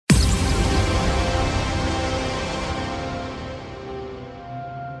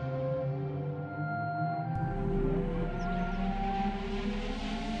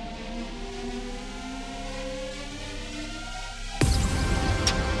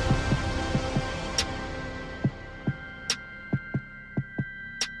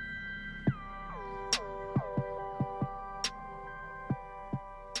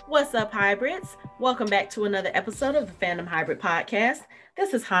What's up, hybrids? Welcome back to another episode of the Fandom Hybrid Podcast.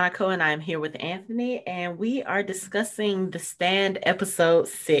 This is Hanako, and I'm here with Anthony, and we are discussing The Stand episode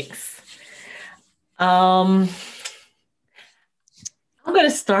 6. I'm going to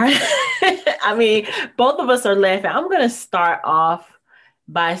start. I mean, both of us are laughing. I'm going to start off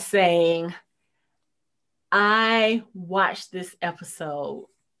by saying I watched this episode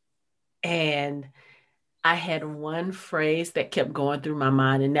and I had one phrase that kept going through my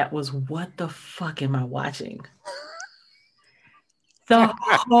mind, and that was, what the fuck am I watching? The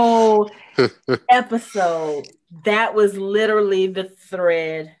whole episode, that was literally the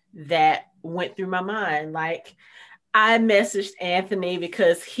thread that went through my mind. Like, I messaged Anthony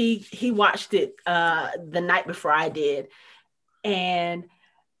because he watched it the night before I did. And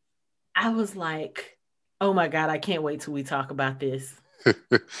I was like, oh my God, I can't wait till we talk about this.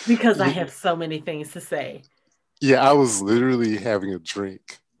 Because I have so many things to say. Yeah, I was literally having a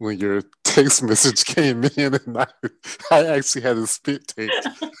drink when your text message came in, and I actually had a spit take.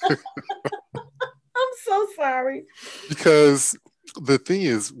 I'm so sorry. Because the thing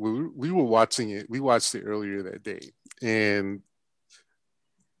is, we were watching it. We watched it earlier that day, and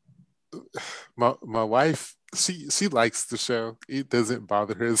my wife, she likes the show. It doesn't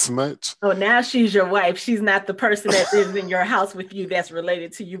bother her as much. Oh, now she's your wife. She's not the person that lives in your house with you that's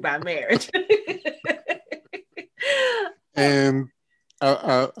related to you by marriage. And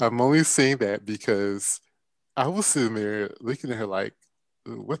I'm only saying that because I was sitting there looking at her like,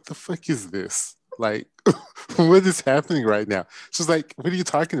 what the fuck is this? Like, what is happening right now? She's like, what are you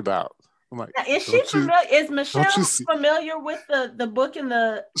talking about? I'm like, is she familiar? Is Michelle familiar with the book in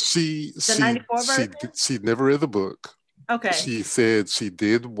the 94 version? She never read the book. Okay. She said she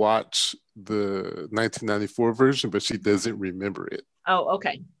did watch the 1994 version, but she doesn't remember it. Oh,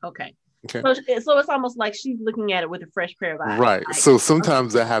 okay. So it's almost like she's looking at it with a fresh pair of eyes. Right. Like, so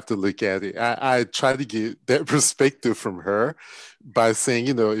sometimes I have to look at it. I try to get that perspective from her by saying,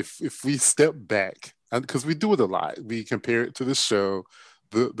 if we step back, because we do it a lot, we compare it to the show,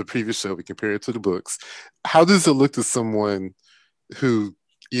 the previous show, we compare it to the books. How does it look to someone who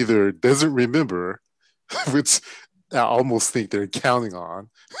either doesn't remember, which I almost think they're counting on,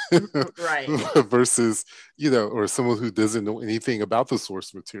 right? Versus, or someone who doesn't know anything about the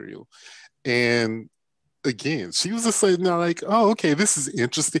source material. And again, she was just like, oh, okay, this is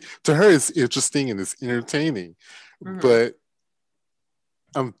interesting. To her, it's interesting and it's entertaining, but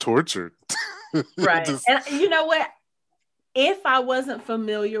I'm tortured. Right. And you know what? If I wasn't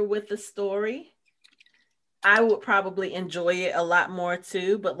familiar with the story, I would probably enjoy it a lot more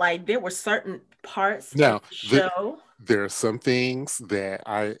too. But like, there were certain parts of the show. There are some things that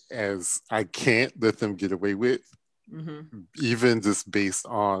I can't let them get away with, even just based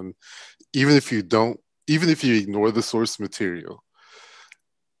on, even if you ignore the source material.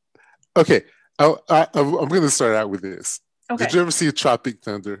 Okay, I'm going to start out with this. Okay. Did you ever see Tropic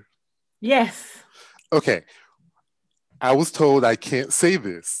Thunder? Yes. Okay. I was told I can't say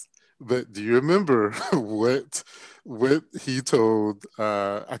this, but do you remember what he told?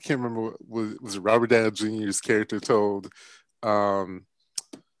 I can't remember. Was it Robert Downey Jr.'s character told?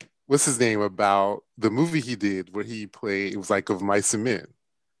 What's his name, about the movie he did where he played? It was like Of Mice and Men.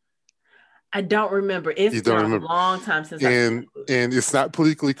 I don't remember. It's been a long time since and it's not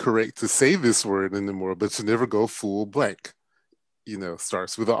politically correct to say this word anymore, but to never go full blank.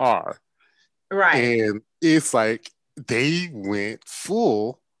 Starts with an R. Right. And it's like they went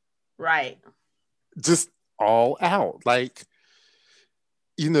full. Right. Just all out. Like,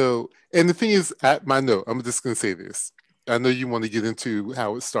 and the thing is, at my note, I'm just going to say this. I know you want to get into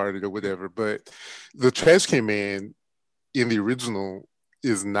how it started or whatever, but the Trash Can Man in the original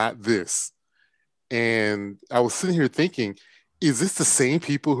is not this. And I was sitting here thinking, is this the same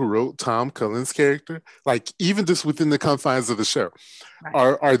people who wrote Tom Cullen's character? Like, even just within the confines of the show,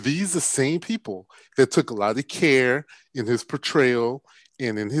 right. Are these the same people that took a lot of care in his portrayal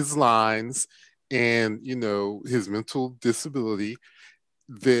and in his lines and, his mental disability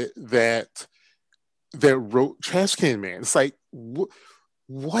that wrote Trash Can Man? It's like,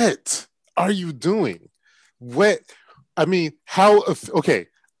 what are you doing?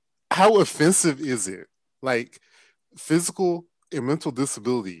 How offensive is it? Like, physical and mental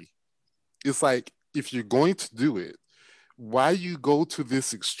disability, it's like, if you're going to do it, why you go to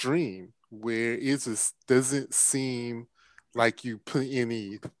this extreme where it just doesn't seem like you put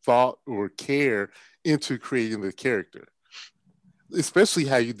any thought or care into creating the character, especially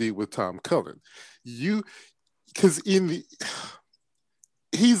how you did with Tom Cullen. Because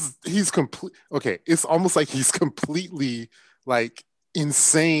he's complete. Okay, it's almost like he's completely like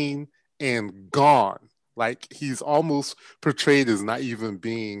insane and gone. Like he's almost portrayed as not even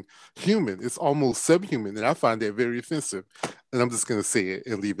being human. It's almost subhuman. And I find that very offensive. And I'm just going to say it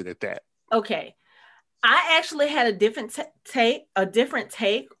and leave it at that. Okay. I actually had a different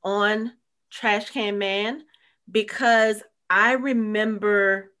take on Trash Can Man because I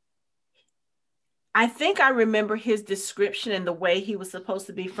think I remember his description and the way he was supposed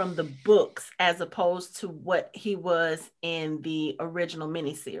to be from the books as opposed to what he was in the original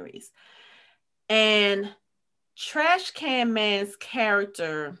miniseries. And Trash Can Man's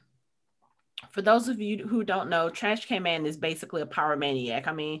character, for those of you who don't know, Trash Can Man is basically a pyromaniac.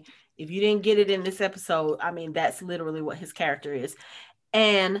 I mean, if you didn't get it in this episode, I mean, that's literally what his character is.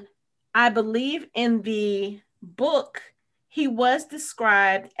 And I believe in the book, he was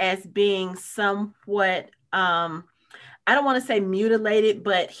described as being somewhat, I don't want to say mutilated,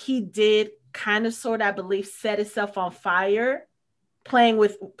 but he did kind of sort of, I believe, set himself on fire playing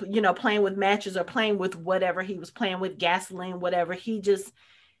with matches or playing with whatever he was playing with, gasoline, whatever. He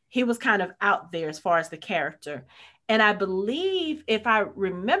was kind of out there as far as the character. And I believe, if I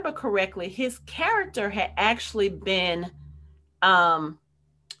remember correctly, his character had actually been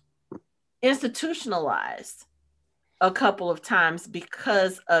institutionalized a couple of times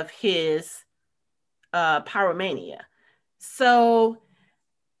because of his pyromania. So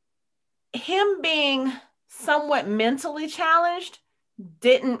him being somewhat mentally challenged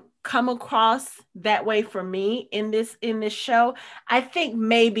didn't come across that way for me in this show. I think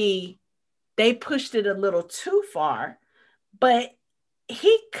maybe they pushed it a little too far, but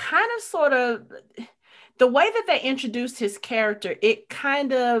he kind of sort of, the way that they introduced his character, it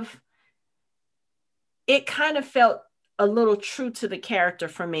kind of felt a little true to the character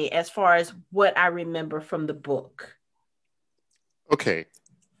for me as far as what I remember from the book. Okay.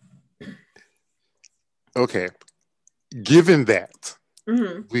 Given that,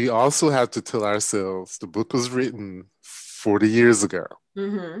 mm-hmm. we also have to tell ourselves the book was written 40 years ago.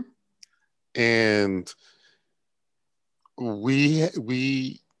 Mm-hmm. And we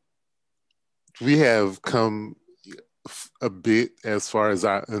have come a bit as far as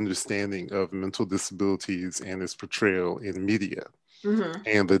our understanding of mental disabilities and its portrayal in media, mm-hmm.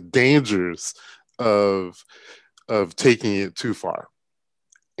 and the dangers of taking it too far.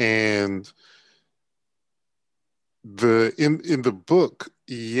 And in the book,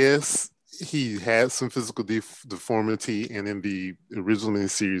 yes, he had some physical deformity, and in the original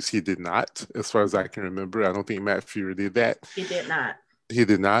miniseries, he did not, as far as I can remember. I don't think Matt Fury did that. He did not. He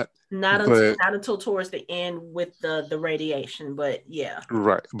did not. Not until towards the end with the radiation, but yeah.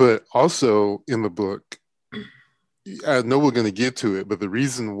 Right. But also in the book, I know we're going to get to it, but the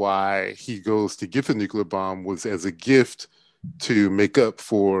reason why he goes to get the nuclear bomb was as a gift to make up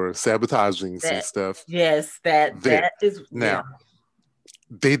for sabotaging and stuff. Yes, that is now. Yeah.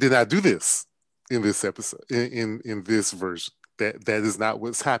 They did not do this in this episode, in this version. That is not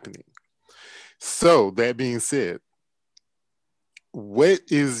what's happening. So that being said, what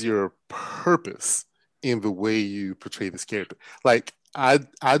is your purpose in the way you portray this character? Like, I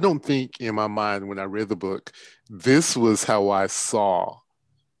don't think in my mind when I read the book, this was how I saw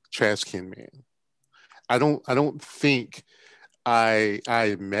Trash Can Man. I don't think I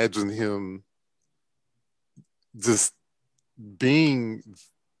imagined him just being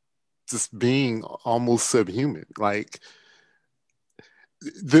almost subhuman. Like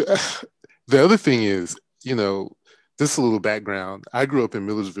the other thing is, just a little background. I grew up in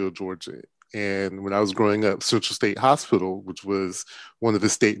Millersville, Georgia. And when I was growing up, Central State Hospital, which was one of the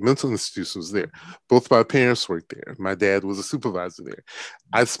state mental institutions there, both my parents worked there. My dad was a supervisor there.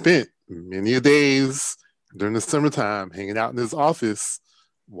 I spent many days during the summertime hanging out in his office,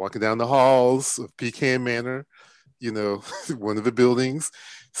 walking down the halls of Pecan Manor, one of the buildings,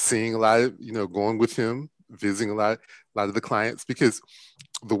 seeing a lot of, going with him, visiting a lot of the clients, because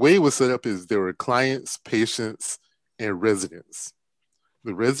the way it was set up is there were clients, patients, and residents.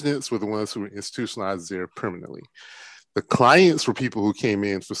 The residents were the ones who were institutionalized there permanently. The clients were people who came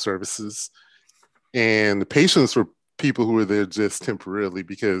in for services, and the patients were people who were there just temporarily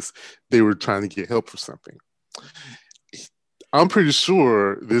because they were trying to get help for something. I'm pretty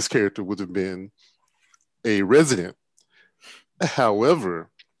sure this character would have been a resident. However,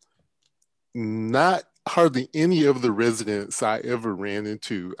 not hardly any of the residents I ever ran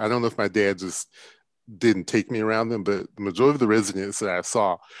into. I don't know if my dad just didn't take me around them, but the majority of the residents that I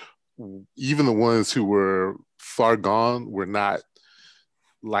saw, even the ones who were far gone, were not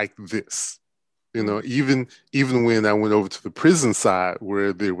like this. Even when I went over to the prison side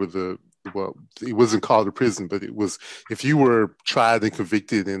where there were it wasn't called a prison, but it was, if you were tried and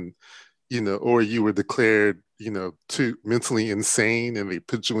convicted and, or you were declared, too mentally insane and they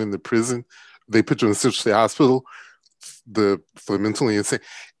put you in the prison, they put you in Central State Hospital for the mentally insane.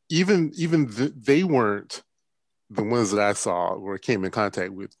 Even they weren't the ones that I saw or came in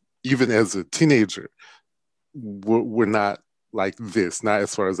contact with, even as a teenager, were not like this, not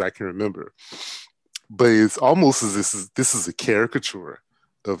as far as I can remember. But it's almost as this is a caricature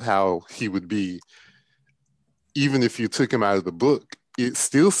of how he would be. Even if you took him out of the book, it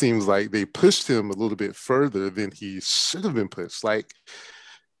still seems like they pushed him a little bit further than he should have been pushed. Like,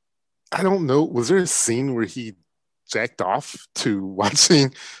 I don't know, was there a scene where he jacked off to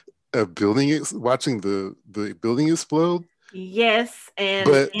watching watching the building explode? Yes, and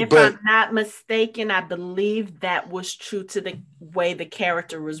if But I'm not mistaken, I believe that was true to the way the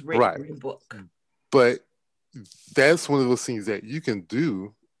character was written right. in the book. But that's one of those things that you can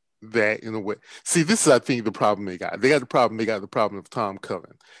do that in a way. See, this is, I think, the problem they got. They got the problem of Tom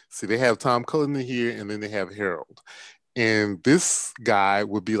Cullen. See, they have Tom Cullen in here, and then they have Harold. And this guy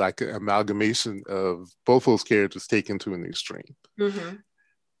would be like an amalgamation of both those characters taken to an extreme. Mm-hmm.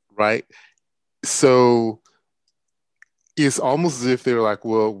 Right? So it's almost as if they were like,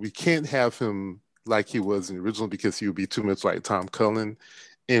 well, we can't have him like he was in the original because he would be too much like Tom Cullen.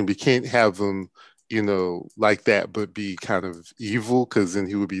 And we can't have him, like that, but be kind of evil, because then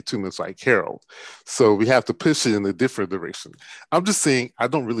he would be too much like Harold. So we have to push it in a different direction. I'm just saying, I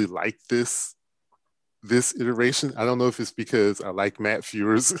don't really like this iteration. I don't know if it's because I like Matt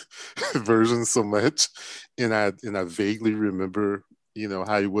Fuhr's version so much, and I vaguely remember,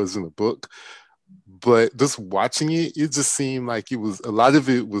 how he was in the book. But just watching it, it just seemed like a lot of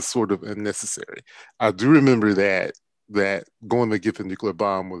it was sort of unnecessary. I do remember that going to get the nuclear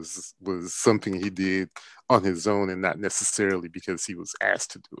bomb was something he did on his own and not necessarily because he was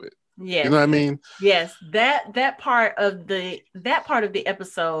asked to do it. Yes. You know what I mean? Yes. That part of the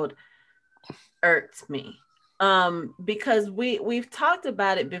episode irked me. Because we've talked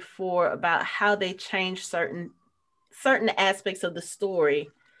about it before, about how they change certain aspects of the story,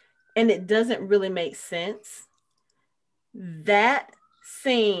 and it doesn't really make sense. That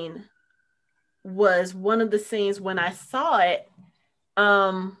scene was one of the scenes when I saw it.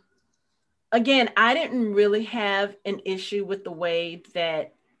 Again, I didn't really have an issue with the way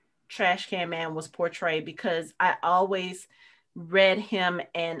that Trash Can Man was portrayed, because I always read him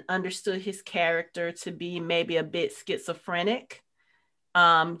and understood his character to be maybe a bit schizophrenic.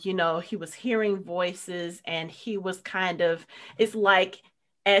 He was hearing voices, and he was it's like,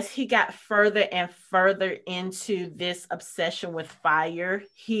 as he got further and further into this obsession with fire,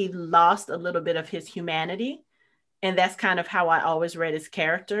 he lost a little bit of his humanity. And that's kind of how I always read his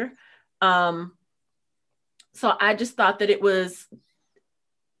character. So I just thought that it was,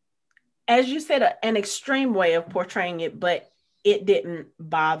 as you said, an extreme way of portraying it, but it didn't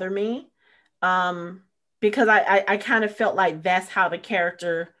bother me. Because I kind of felt like that's how the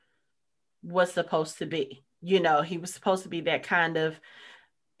character was supposed to be. He was supposed to be that kind of,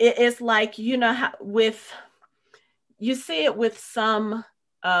 it's like, how you see it with some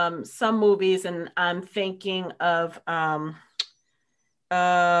movies, and I'm thinking of my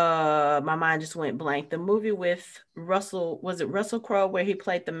mind just went blank. The movie with Russell Crowe, where he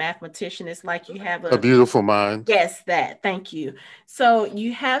played the mathematician. It's like you have A Beautiful Mind. Yes, that. Thank you. So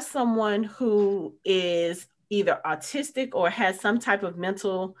you have someone who is either autistic or has some type of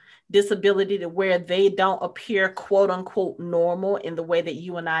mental disability, to where they don't appear quote unquote normal in the way that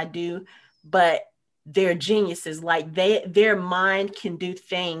you and I do, but they're geniuses. Like their mind can do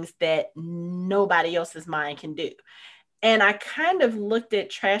things that nobody else's mind can do. And I kind of looked at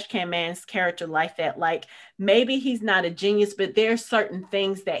Trash Can Man's character like that. Like, maybe he's not a genius, but there are certain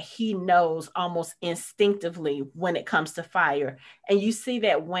things that he knows almost instinctively when it comes to fire. And you see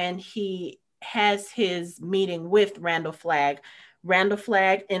that when he has his meeting with Randall Flagg,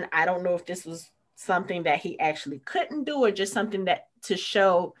 and I don't know if this was something that he actually couldn't do, or just something that to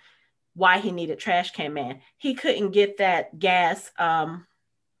show why he needed Trash Can Man. He couldn't get that gas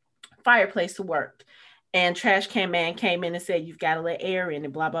fireplace to work. And Trash Can Man came in and said, you've got to let air in,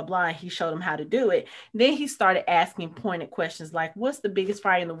 and blah, blah, blah. And he showed him how to do it. Then he started asking pointed questions like, what's the biggest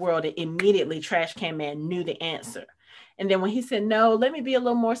fire in the world? And immediately Trash Can Man knew the answer. And then when he said, no, let me be a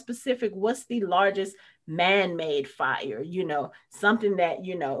little more specific. What's the largest man-made fire? Something that,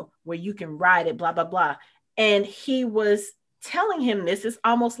 where you can ride it, blah, blah, blah. And he was telling him this. It's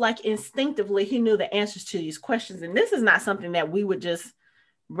almost like instinctively he knew the answers to these questions. And this is not something that we would just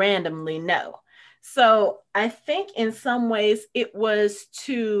randomly know. So I think in some ways it was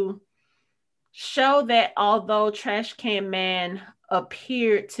to show that although Trash Can Man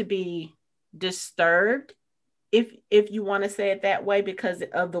appeared to be disturbed, if you want to say it that way, because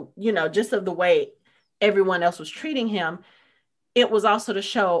of the, just of the way everyone else was treating him, it was also to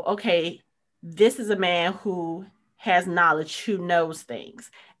show, okay, this is a man who has knowledge, who knows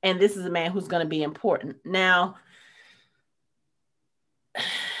things, and this is a man who's going to be important. Now,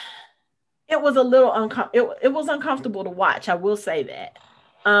 it was a little it was uncomfortable to watch, I will say that.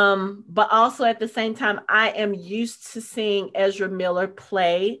 But also at the same time, I am used to seeing Ezra Miller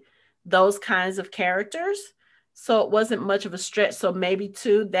play those kinds of characters. So it wasn't much of a stretch. So maybe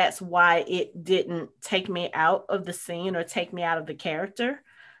too, that's why it didn't take me out of the scene or take me out of the character.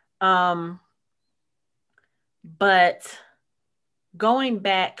 Um, but going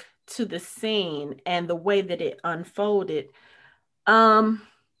back to the scene and the way that it unfolded, um,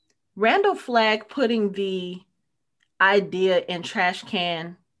 Randall Flagg putting the idea in Trash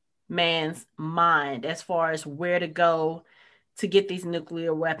Can Man's mind as far as where to go to get these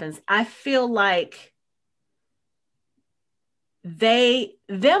nuclear weapons. I feel like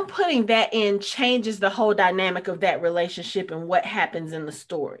them putting that in changes the whole dynamic of that relationship and what happens in the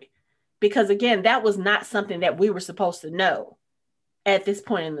story. Because again, that was not something that we were supposed to know at this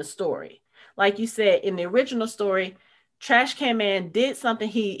point in the story. Like you said, in the original story, Trash Can Man did something.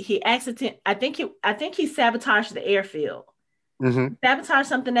 He accident. I think he sabotaged the airfield. Mm-hmm. Sabotaged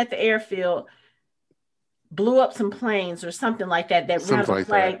something at the airfield, blew up some planes or something like that. That Something Randall like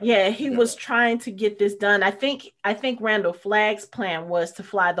Flagg, that. yeah, he was trying to get this done. I think Randall Flagg's plan was to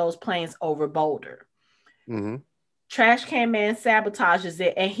fly those planes over Boulder. Mm-hmm. Trash Can Man sabotages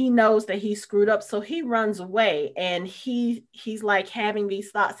it, and he knows that he screwed up, so he runs away. And he's like having these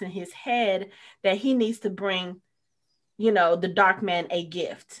thoughts in his head that he needs to bring, the Dark Man a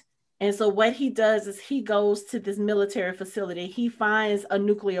gift. And so what he does is he goes to this military facility, he finds a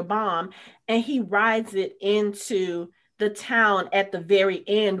nuclear bomb, and he rides it into the town at the very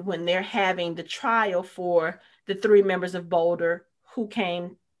end when they're having the trial for the three members of Boulder who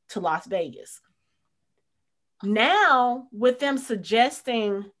came to Las Vegas. Now, with them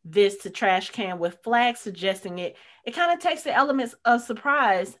suggesting this to Trash Can, with Flagg suggesting it, it kind of takes the elements of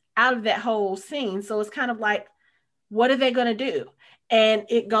surprise out of that whole scene. So it's kind of like, what are they going to do? And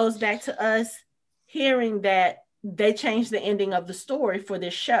it goes back to us hearing that they changed the ending of the story for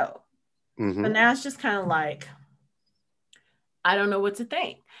this show. Mm-hmm. So now it's just kind of like, I don't know what to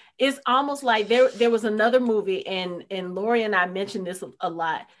think. It's almost like there was another movie, and Lori and I mentioned this a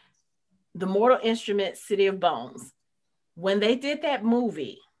lot, The Mortal Instrument, City of Bones. When they did that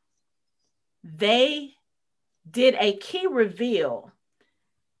movie, they did a key reveal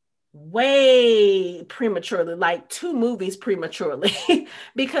way prematurely, like 2 movies prematurely,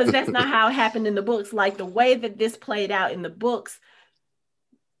 because that's not how it happened in the books. Like the way that this played out in the books,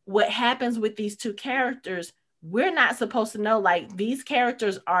 what happens with these 2 characters, we're not supposed to know. Like these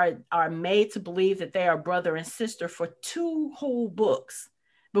characters are made to believe that they are brother and sister for 2 whole books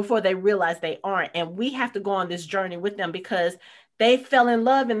before they realize they aren't. And we have to go on this journey with them because they fell in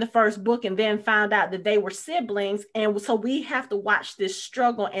love in the first book and then found out that they were siblings. And so we have to watch this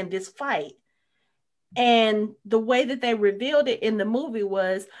struggle and this fight. And the way that they revealed it in the movie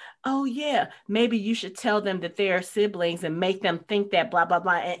was, oh yeah, maybe you should tell them that they're siblings and make them think that blah, blah,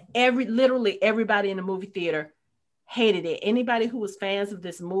 blah. And literally everybody in the movie theater hated it. Anybody who was fans of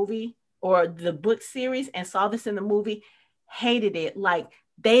this movie or the book series and saw this in the movie hated it. Like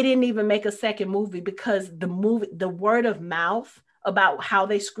they didn't even make a second movie because the word of mouth about how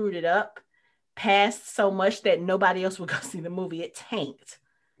they screwed it up passed so much that nobody else would go see the movie. It tanked.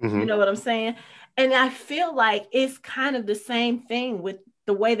 Mm-hmm. You know what I'm saying? And I feel like it's kind of the same thing with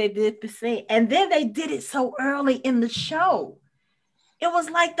the way they did the scene. And then they did it so early in the show. It was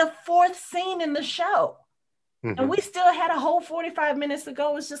like the 4th scene in the show. Mm-hmm. And we still had a whole 45 minutes to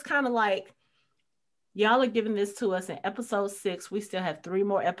go. It's just kind of like, y'all are giving this to us in episode 6. We still have 3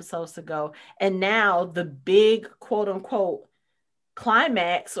 more episodes to go. And now the big quote unquote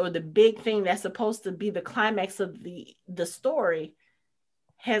climax, or the big thing that's supposed to be the climax of the story,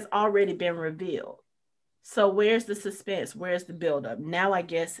 has already been revealed. So where's the suspense? Where's the buildup? Now I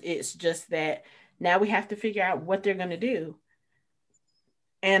guess it's just that now we have to figure out what they're going to do.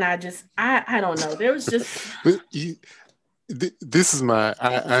 And I don't know. There was just... This is I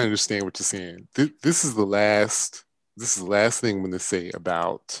understand what you're saying. This is the last thing I'm going to say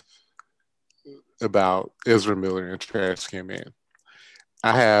about Ezra Miller and Trash Can Man.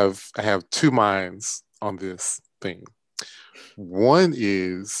 I have 2 minds on this thing. One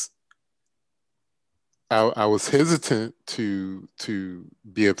is I was hesitant to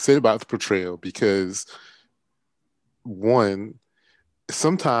be upset about the portrayal because, one,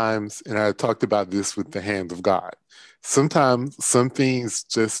 sometimes, and I talked about this with The Hand of God, sometimes some things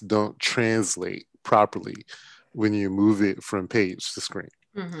just don't translate properly when you move it from page to screen.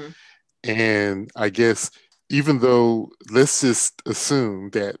 Mm-hmm. And I guess even though let's just assume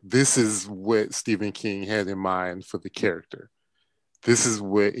that this is what Stephen King had in mind for the character. This is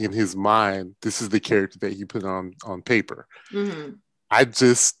what in his mind, this is the character that he put on paper. Mm-hmm. I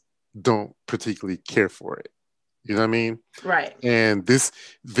just don't particularly care for it. You know what I mean? Right. And this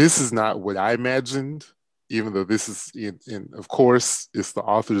is not what I imagined, even though this is in of course it's the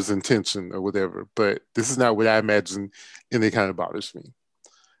author's intention or whatever, but this is not what I imagined, and it kind of bothers me.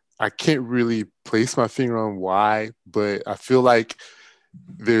 I can't really place my finger on why, but I feel like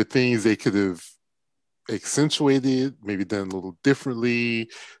there are things they could have accentuated, maybe done a little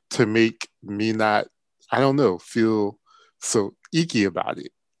differently to make me not, I don't know, feel so icky about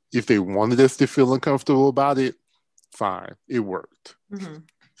it. If they wanted us to feel uncomfortable about it, fine. It worked. Mm-hmm.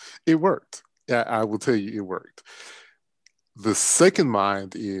 It worked. I will tell you, it worked. The second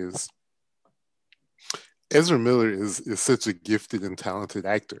mind is Ezra Miller is such a gifted and talented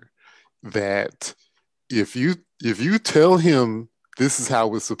actor that if you tell him this is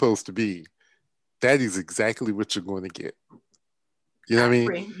how it's supposed to be, that is exactly what you're going to get. You know what I mean?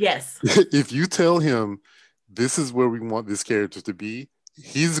 Agree. Yes. If you tell him this is where we want this character to be,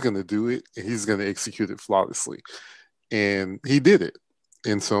 he's going to do it and he's going to execute it flawlessly. And he did it.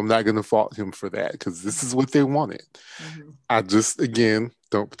 And so I'm not going to fault him for that because this is what they wanted. Mm-hmm. I just, again,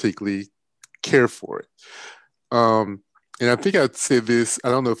 don't particularly care for it. And I think I said this, I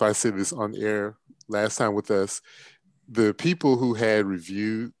don't know if I said this on air last time with us. The people who had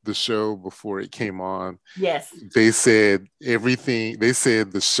reviewed the show before it came on, yes, they said they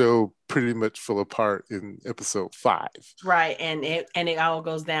said the show pretty much fell apart in episode 5. Right. And it all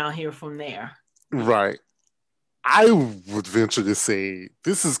goes down here from there. Right. I would venture to say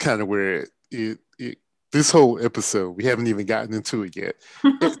this is kind of where it this whole episode, we haven't even gotten into it yet.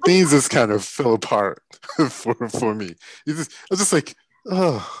 Things just kind of fell apart for me. I was just like,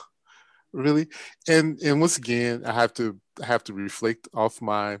 oh, really? And once again, I have to reflect off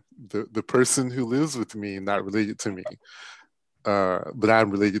the person who lives with me, not related to me, but I'm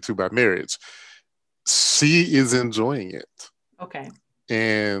related to by marriage. She is enjoying it. Okay.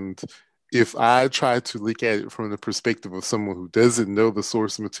 And if I try to look at it from the perspective of someone who doesn't know the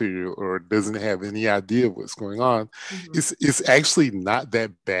source material or doesn't have any idea of what's going on, mm-hmm. it's actually not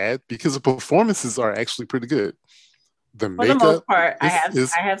that bad because the performances are actually pretty good. For the most part, I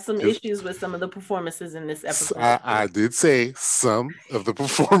have some issues with some of the performances in this episode. I did say some of the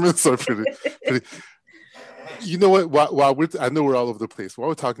performances are pretty. You know what? While I know we're all over the place. While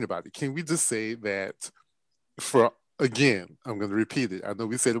we're talking about it, can we just say that again, I'm going to repeat it. I know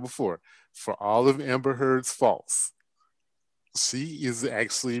we said it before. For all of Amber Heard's faults, she is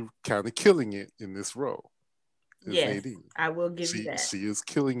actually kind of killing it in this role. Yes, Nadine. I will give you that. She is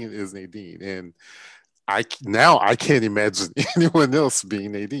killing it as Nadine, and I can't imagine anyone else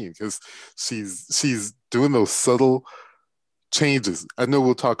being Nadine because she's doing those subtle changes. I know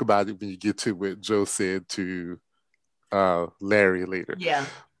we'll talk about it when you get to what Joe said to Larry later. Yeah,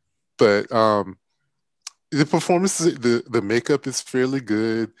 but the performance, the makeup is fairly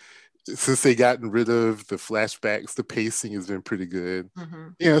good. Since they gotten rid of the flashbacks, the pacing has been pretty good. Mm-hmm.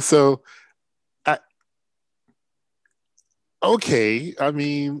 Yeah, so okay. I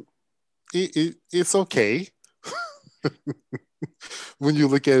mean, it's okay when you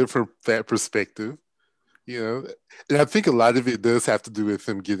look at it from that perspective, you know. And I think a lot of it does have to do with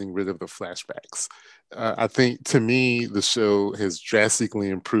them getting rid of the flashbacks. I think, to me, the show has drastically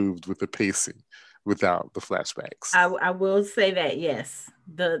improved with the pacing without the flashbacks. I will say that, yes.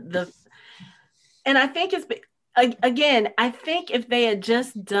 And I think it's, again, I think if they had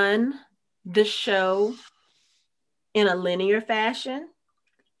just done the show in a linear fashion,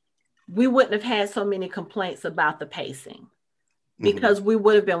 we wouldn't have had so many complaints about the pacing because we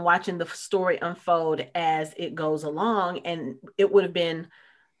would have been watching the story unfold as it goes along, and it would have been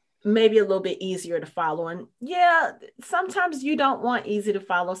maybe a little bit easier to follow. And yeah, sometimes you don't want easy to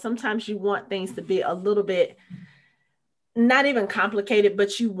follow. Sometimes you want things to be a little bit, not even complicated,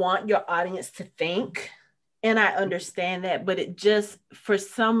 but you want your audience to think. And I understand that, but it just, for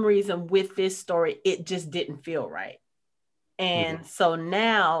some reason with this story, it just didn't feel right. And so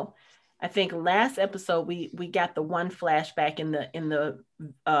now, I think last episode we got the one flashback in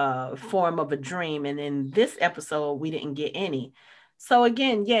the form of a dream, and in this episode we didn't get any. So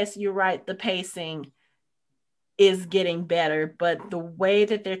again, yes, you're right. The pacing is getting better, but the way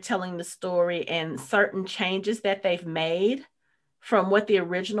that they're telling the story and certain changes that they've made from what the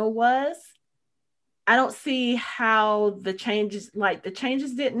original was, I don't see how the changes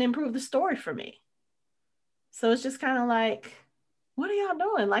didn't improve the story for me. So it's just kind of like, what are y'all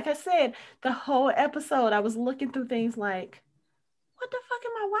doing? Like I said, the whole episode, I was looking through things like, what the fuck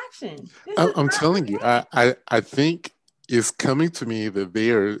am I watching. This is I'm not telling you, for me. I think it's coming to me that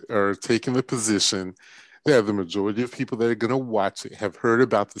they are taking the position that the majority of people that are going to watch it have heard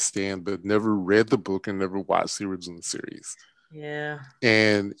about The Stand, but never read the book and never watched the original series. Yeah.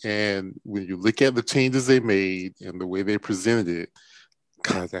 And when you look at the changes they made and the way they presented it,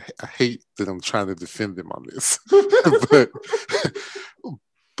 God, I hate that I'm trying to defend them on this, but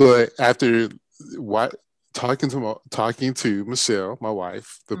but after what talking to Michelle, my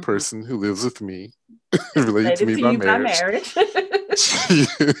wife, the person who lives with me, related to Related me to by you by marriage,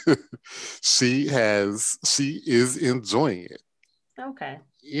 marriage. she, she is enjoying it. Okay.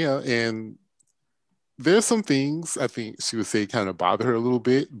 Yeah, and there's some things I think she would say kind of bother her a little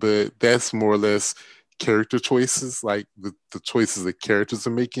bit, but that's more or less character choices, like the choices that characters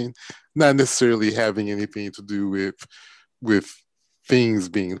are making, not necessarily having anything to do with things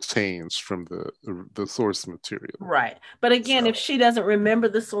being changed from the source material. Right. But again, So, if she doesn't remember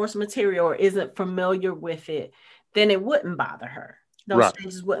the source material or isn't familiar with it, then it wouldn't bother her. Those right.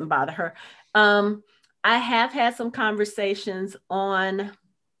 changes wouldn't bother her. Um, I have had some conversations on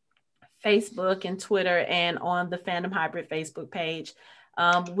Facebook and Twitter and on the Fandom Hybrid Facebook page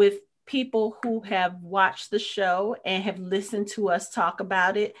with people who have watched the show and have listened to us talk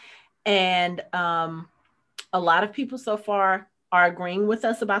about it. And a lot of people so far are agreeing with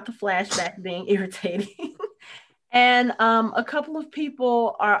us about the flashback being irritating. And a couple of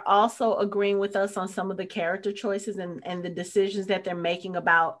people are also agreeing with us on some of the character choices and the decisions that they're making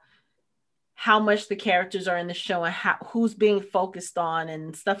about how much the characters are in the show and who's being focused on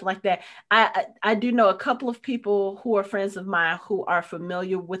and stuff like that. I do know a couple of people who are friends of mine who are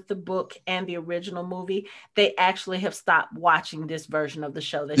familiar with the book and the original movie. They actually have stopped watching this version of the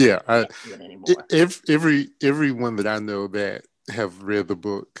show. They Yeah, can't do it anymore. everyone that I know that have read the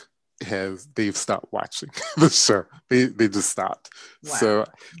book they've stopped watching the show. They just stopped. Wow. So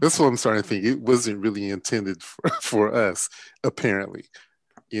that's what I'm starting to think. It wasn't really intended for us, apparently.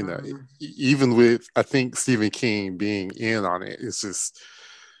 You know, even with I think Stephen King being in on it, it's just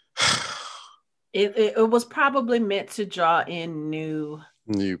it was probably meant to draw in new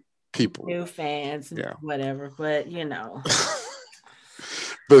people, new fans, yeah, whatever. But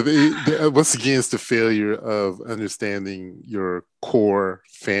but once again, it's the failure of understanding your core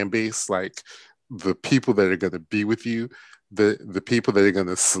fan base, like the people that are going to be with you, the people that are going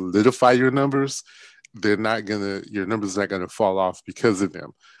to solidify your numbers. Your numbers are not going to fall off because of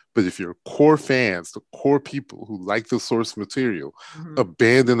them. But if your core fans, the core people who like the source material,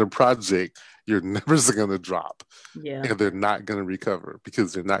 abandon the project, your numbers are going to drop. Yeah. And they're not going to recover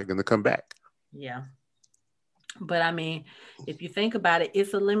because they're not going to come back. Yeah. But I mean, if you think about it,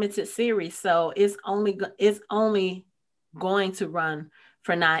 it's a limited series. So it's only going to run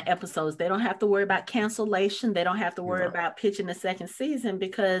for 9 episodes. They don't have to worry about cancellation. They don't have to worry about pitching the second season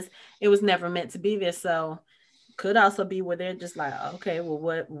because it was never meant to be there. So could also be where they're just like, okay,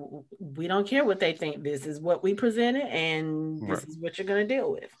 well, we don't care what they think. This is what we presented, and this is what you're going to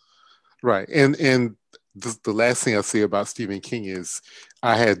deal with. Right. And the last thing I'll say about Stephen King is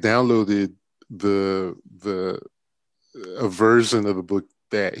I had downloaded a version of the book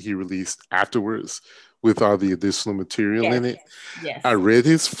that he released afterwards with all the additional material in it. Yes. I read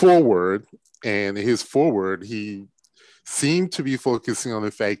his foreword, and his foreword, he seemed to be focusing on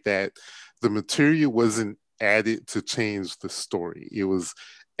the fact that the material wasn't added to change the story. It was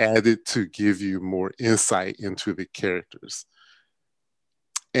added to give you more insight into the characters.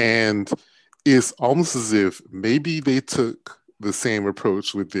 And it's almost as if maybe they took the same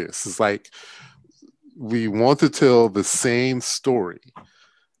approach with this. It's like we want to tell the same story,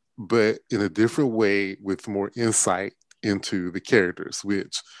 but in a different way with more insight into the characters,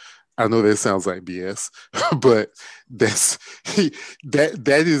 which I know that sounds like BS, but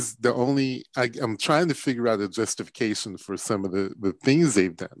that is the only, I'm trying to figure out a justification for some of the things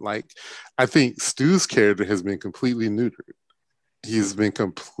they've done. Like, I think Stu's character has been completely neutered. He's been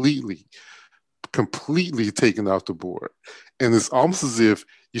completely taken off the board. And it's almost as if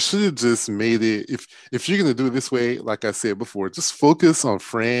you should have just made it, if you're going to do it this way, like I said before, just focus on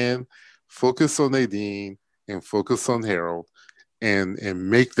Fran, focus on Nadine, and focus on Harold, and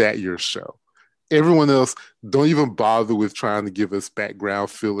make that your show. Everyone else, don't even bother with trying to give us background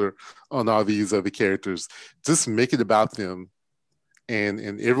filler on all these other characters. Just make it about them, and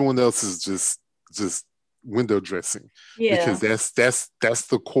everyone else is just window dressing, because that's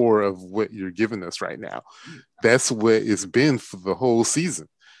the core of what you're giving us right now. That's what it's been for the whole season,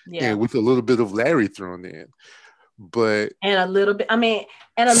 and with a little bit of Larry thrown in. But and a little bit, I mean,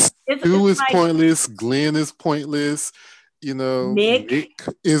 Stu is pointless. Glenn is pointless. Nick, Nick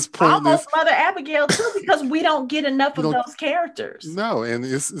is almost pointless. Mother Abigail too, because we don't get enough You of don't those characters. No, and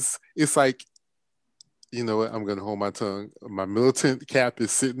it's like, you know what? I'm gonna hold my tongue. My militant cap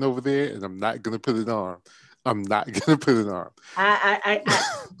is sitting over there, and I'm not gonna put it on. I'm not gonna put it on. I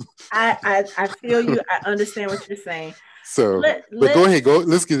feel you. I understand what you're saying. So, but go ahead.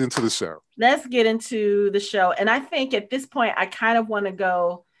 Let's get into the show. Let's get into the show. And I think at this point, I kind of want to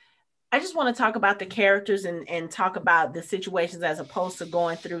go. I just want to talk about the characters and talk about the situations as opposed to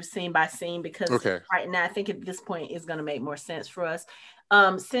going through scene by scene, because right now I think at this point it's going to make more sense for us.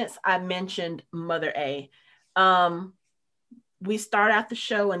 Since I mentioned Mother A, we start out the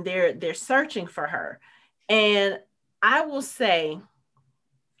show and they're searching for her. And I will say,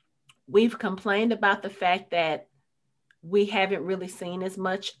 we've complained about the fact that we haven't really seen as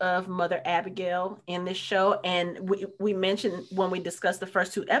much of Mother Abigail in this show. And we mentioned when we discussed the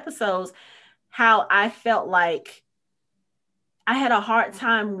first 2 episodes, how I felt like I had a hard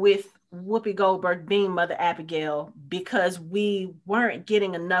time with Whoopi Goldberg being Mother Abigail because we weren't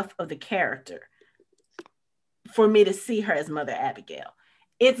getting enough of the character for me to see her as Mother Abigail.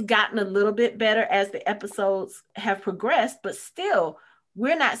 It's gotten a little bit better as the episodes have progressed, but still,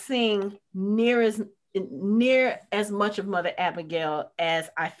 we're not seeing near as much of Mother Abigail as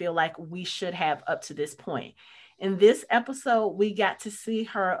I feel like we should have up to this point. In this episode, we got to see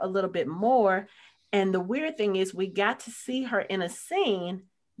her a little bit more. And the weird thing is we got to see her in a scene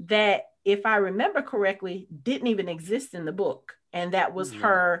that, if I remember correctly, didn't even exist in the book. And that was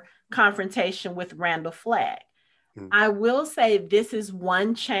her confrontation with Randall Flagg. I will say this is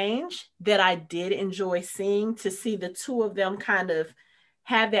one change that I did enjoy seeing, to see the 2 of them kind of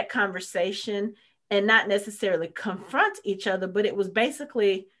have that conversation and not necessarily confront each other, but it was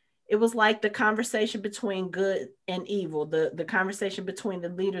like the conversation between good and evil, the conversation between the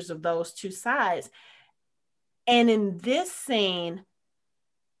leaders of those 2 sides. And in this scene,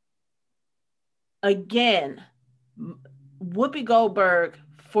 again, Whoopi Goldberg,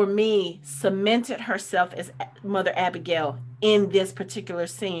 for me, cemented herself as Mother Abigail in this particular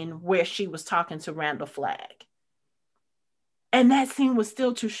scene where she was talking to Randall Flagg. And that scene was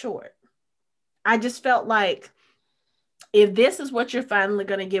still too short. I just felt like, if this is what you're finally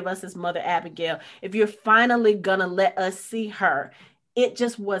going to give us as Mother Abigail, if you're finally going to let us see her, it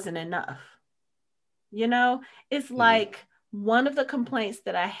just wasn't enough. It's like one of the complaints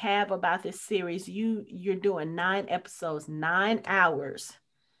that I have about this series, you're doing 9 episodes, 9 hours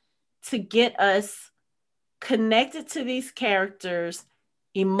to get us connected to these characters,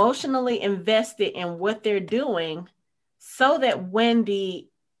 emotionally invested in what they're doing, so that when the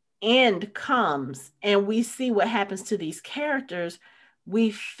end comes and we see what happens to these characters,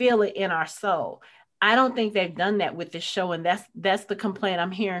 we feel it in our soul. I don't think they've done that with this show. And that's the complaint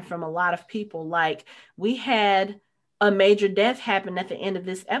I'm hearing from a lot of people. Like, we had a major death happen at the end of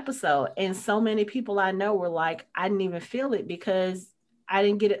this episode, and so many people I know were like, I didn't even feel it because I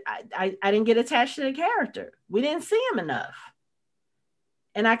didn't get it. I didn't get attached to the character. We didn't see him enough.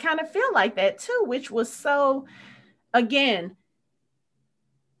 And I kind of feel like that too, which was so, again,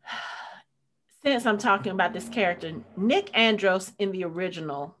 since I'm talking about this character, Nick Andros in the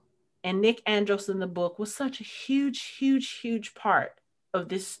original and Nick Andros in the book was such a huge, huge, huge part of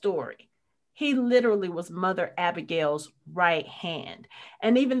this story. He literally was Mother Abigail's right hand.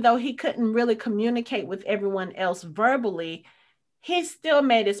 And even though he couldn't really communicate with everyone else verbally, he still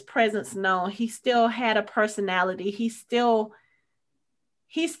made his presence known. He still had a personality. He still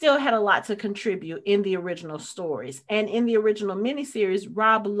had a lot to contribute in the original stories. And in the original miniseries,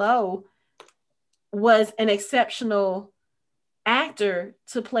 Rob Lowe was an exceptional actor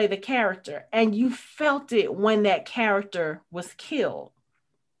to play the character. And you felt it when that character was killed.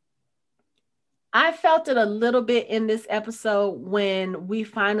 I felt it a little bit in this episode when we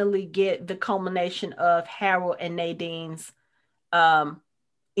finally get the culmination of Harold and Nadine's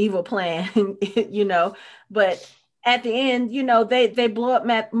evil plan, but at the end, they blow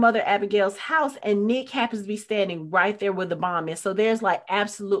up Mother Abigail's house, and Nick happens to be standing right there where the bomb is. So there's like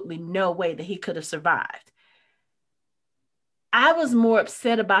absolutely no way that he could have survived. I was more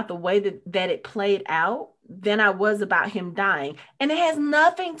upset about the way that it played out than I was about him dying. And it has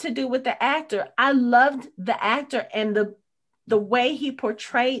nothing to do with the actor. I loved the actor and the way he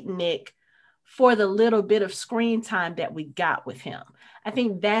portrayed Nick for the little bit of screen time that we got with him. I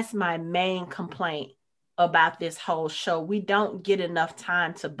think that's my main complaint about this whole show. We don't get enough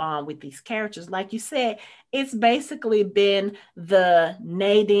time to bond with these characters. Like you said, it's basically been the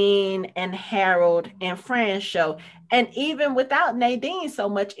Nadine and Harold and Fran show. And even without Nadine so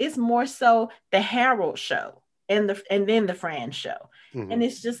much, it's more so the Harold show and then the Fran show. Mm-hmm. And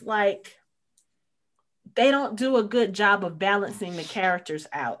it's just like, they don't do a good job of balancing the characters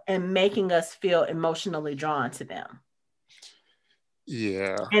out and making us feel emotionally drawn to them.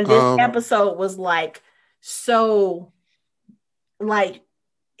 Yeah. And this episode was like, so, like,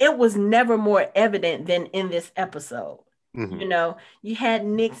 it was never more evident than in this episode. You know, you had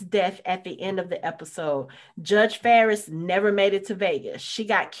Nick's death at the end of the episode. Judge Ferris never made it to Vegas. She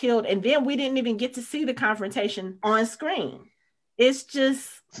got killed, and then we didn't even get to see the confrontation on screen. It's just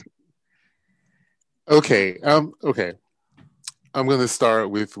okay. Okay. I'm going to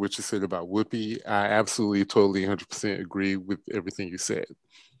start with what you said about Whoopi. I absolutely, totally, 100% agree with everything you said.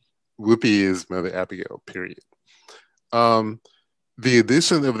 Whoopi is Mother Abigail, period. The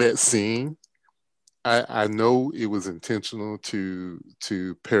addition of that scene, I know it was intentional to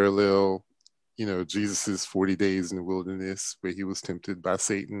parallel, you know, Jesus's 40 days in the wilderness where he was tempted by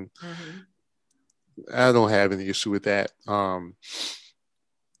Satan. I don't have any issue with that.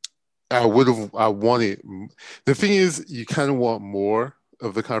 I wanted, the thing is, you kind of want more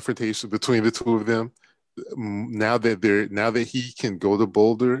of the confrontation between the two of them. Now that he can go to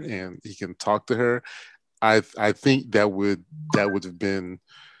Boulder and he can talk to her, I think that would have been,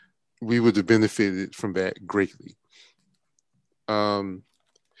 we would have benefited from that greatly.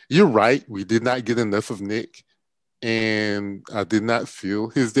 You're right. We did not get enough of Nick, and I did not feel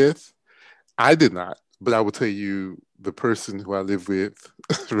his death. I did not, but I will tell you, the person who I live with,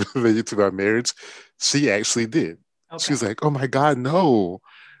 related to our marriage, she actually did. Okay. She was like, "Oh my God, no,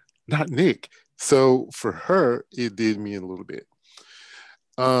 not Nick." So for her, it did mean a little bit.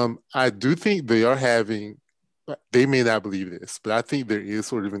 I do think they may not believe this, but I think there is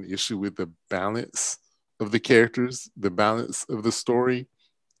sort of an issue with the balance of the characters, the balance of the story.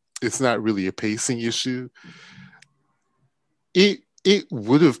 It's not really a pacing issue. It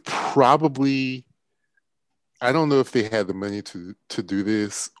would have probably, I don't know if they had the money to do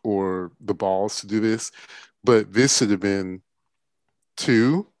this or the balls to do this, but this should have been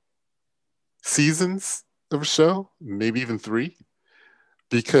 2 seasons of a show, maybe even 3,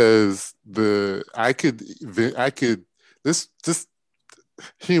 because I could this just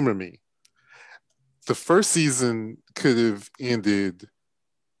humor me. The first season could have ended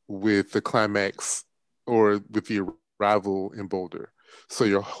with the climax or with the arrival in Boulder. So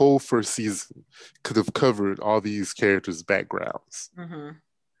your whole first season could have covered all these characters' backgrounds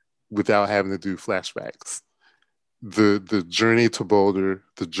without having to do flashbacks. The journey to Boulder,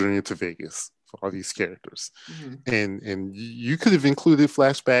 the journey to Vegas for all these characters. And you could have included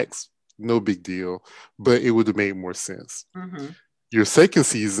flashbacks, no big deal, but it would have made more sense. Your second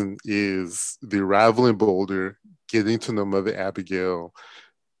season is the arrival in Boulder, getting to know Mother Abigail,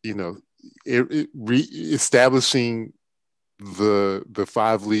 you know, establishing the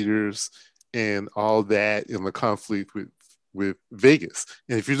 5 leaders and all that in the conflict with Vegas.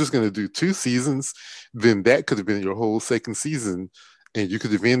 And if you're just going to do 2 seasons, then that could have been your whole second season, and you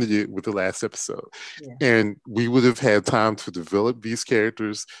could have ended it with the last episode. Yeah. And we would have had time to develop these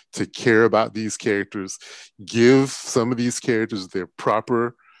characters, to care about these characters, give some of these characters their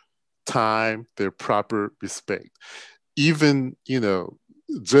proper time, their proper respect. Even, you know,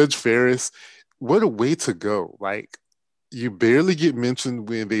 Judge Ferris, what a way to go. Like, you barely get mentioned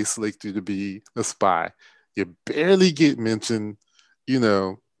when they select you to be a spy. You barely get mentioned, you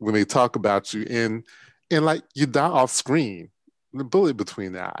know, when they talk about you, and like, you die off screen, the bullet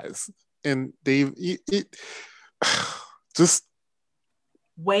between the eyes, and just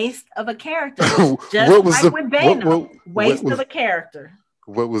waste of a character. Just what was like with Bano, waste of a character.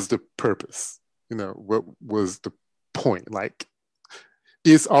 What was the purpose? You know, what was the point? Like,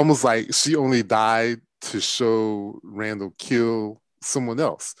 it's almost like she only died to show Randall kill someone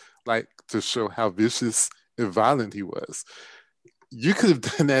else, like to show how vicious and violent he was. You could have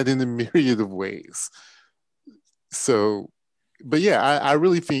done that in a myriad of ways. So, but yeah, I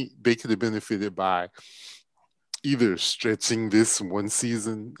really think they could have benefited by either stretching this one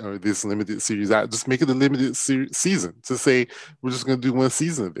season or this limited series out, just make it a limited season, to say, we're just going to do 1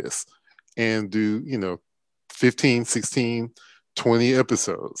 season of this and do, you know, 15, 16, 20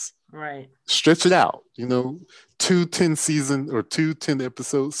 episodes. Right. Stretch it out, you know, 2 10-season or 2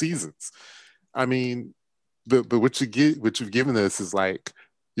 10-episode seasons. I mean, but what you've given us is like,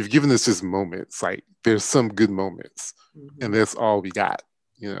 you've given us just moments. Like, there's some good moments, and that's all we got.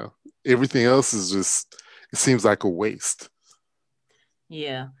 You know, everything else is just, it seems like a waste.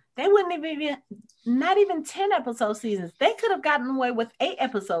 Yeah, they wouldn't even, not even 10-episode seasons. They could have gotten away with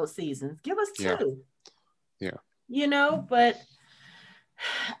 8-episode seasons. Give us 2. Yeah. You know, but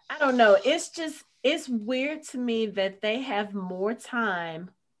I don't know. It's weird to me that they have more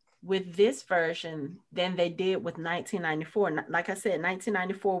time with this version than they did with 1994. Like I said,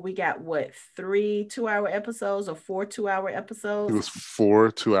 1994, we got what, 3 2-hour episodes or 4 2-hour It episodes? was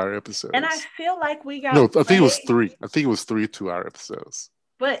 4 2-hour And I episodes. feel like we No, got I think it was way, three. I think it was 3 2-hour episodes.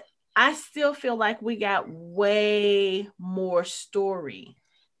 but I still feel like we got way more story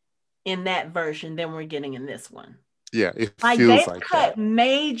in that version than we're getting in this one. Yeah, it Like feels they've like cut that.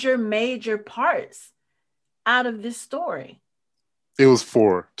 major parts out of this story. It was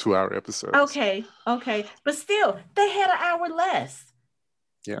 4 2-hour episodes. Okay. But still, they had an hour less.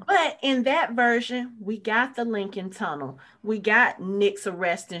 Yeah. But in that version, we got the Lincoln Tunnel. We got Nick's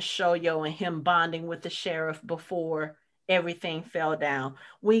arrest and Shoyo and him bonding with the sheriff before everything fell down.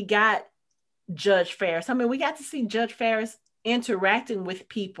 We got Judge Ferris. I mean, we got to see Judge Ferris interacting with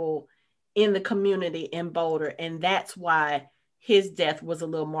people in the community in Boulder, and that's why his death was a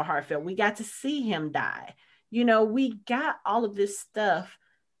little more heartfelt. We got to see him die. You know, we got all of this stuff.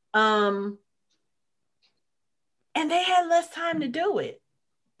 And they had less time to do it.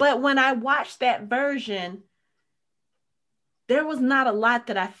 But when I watched that version, there was not a lot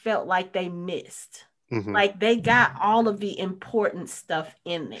that I felt like they missed. Mm-hmm. Like they got all of the important stuff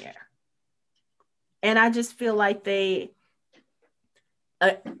in there. And I just feel like they,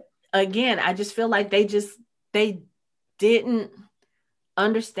 again, I just feel like they didn't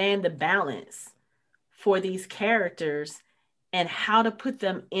understand the balance for these characters and how to put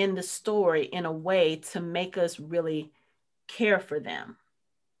them in the story in a way to make us really care for them.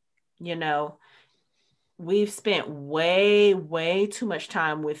 You know, we've spent way too much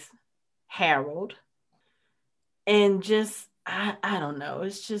time with Harold, and just I don't know,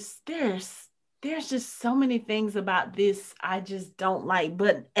 it's just there's just so many things about this I just don't like.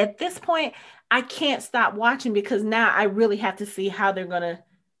 But at this point, I can't stop watching because now I really have to see how they're gonna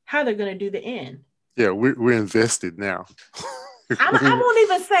do the end. Yeah, we're invested now. I won't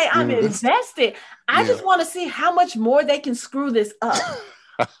even say I'm invested. I just want to see how much more they can screw this up.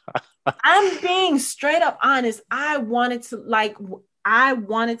 I'm being straight up honest. I wanted to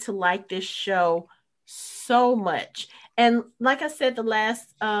like this show so much. And like I said, the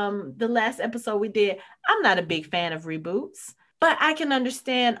last episode we did, I'm not a big fan of reboots, but I can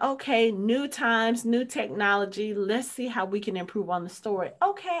understand, okay, new times, new technology. Let's see how we can improve on the story.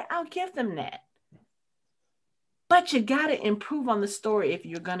 Okay, I'll give them that. But you got to improve on the story if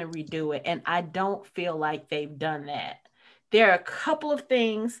you're going to redo it. And I don't feel like they've done that. There are a couple of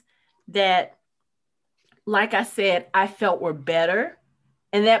things that, like I said, I felt were better.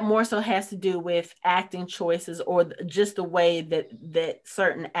 And that more so has to do with acting choices or just the way that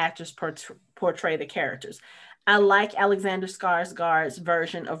certain actors portray the characters. I like Alexander Skarsgård's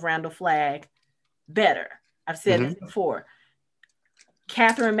version of Randall Flagg better. I've said this before.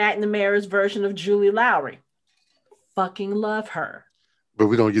 Catherine McNamara's version of Julie Lowry. Fucking love her. But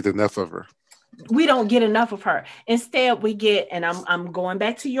we don't get enough of her. We don't get enough of her. Instead, we get, and I'm going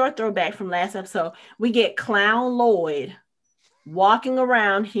back to your throwback from last episode, we get Clown Lloyd walking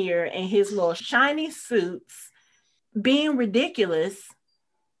around here in his little shiny suits, being ridiculous.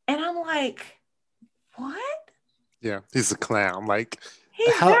 And I'm like, what? Yeah, he's a clown. Like,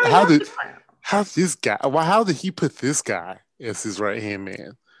 He's how did this guy? Well, how did he put this guy as his right hand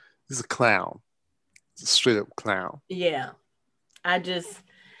man? He's a clown. He's a straight up clown. Yeah, it's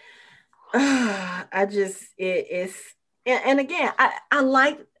and again, I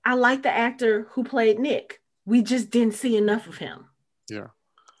like the actor who played Nick. We just didn't see enough of him. Yeah.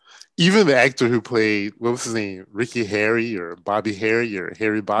 Even the actor who played, what was his name? Ricky Harry or Bobby Harry or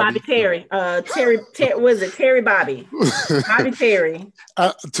Harry Bobby? Bobby Terry. Was it Terry Bobby? Bobby Terry.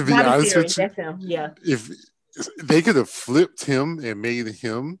 To be honest with you, that's him. Yeah. If they could have flipped him and made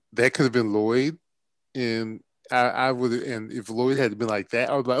him, that could have been Lloyd. And I would, and if Lloyd had been like that,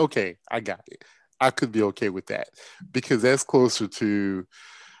 I would be like, okay, I got it. I could be okay with that because that's closer to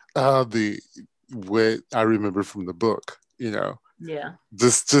what I remember from the book, you know. Yeah.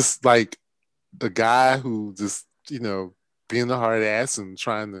 Just like a guy who just, you know, being a hard ass and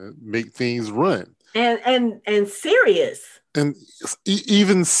trying to make things run. And serious. And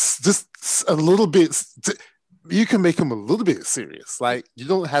even just a little bit, you can make him a little bit serious. Like, you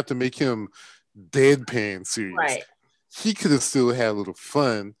don't have to make him deadpan serious. Right. He could have still had a little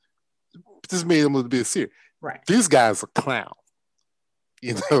fun, but just made him a little bit serious. Right. This guy's a clown.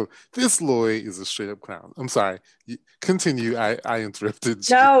 You know, this Lloyd is a straight up clown. I'm sorry. Continue. I interrupted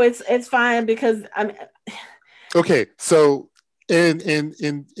you. No, it's fine because I'm okay. So and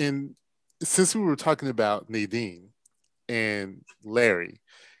since we were talking about Nadine and Larry,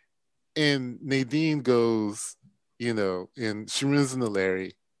 and Nadine goes, you know, and she runs into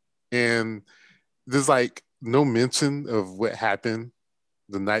Larry, and there's like no mention of what happened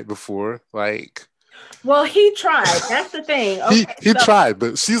the night before. Like, well, he tried. That's the thing. Okay, he so tried,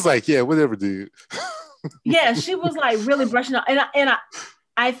 but she's like, yeah, whatever, dude. yeah, she was like really brushing up, and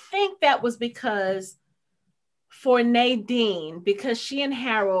I think that was because for Nadine, because she and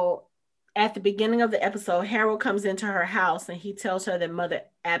Harold at the beginning of the episode, Harold comes into her house and he tells her that Mother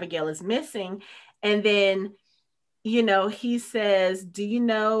Abigail is missing, and then he says, do you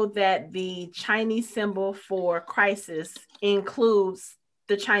know that the Chinese symbol for crisis includes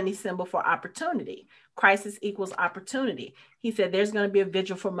the Chinese symbol for opportunity? Crisis equals opportunity. He said, there's going to be a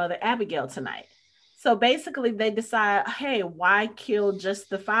vigil for Mother Abigail tonight. So basically, they decide, hey, why kill just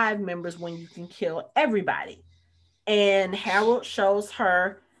the 5 members when you can kill everybody? And Harold shows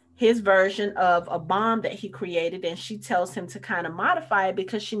her his version of a bomb that he created, and she tells him to kind of modify it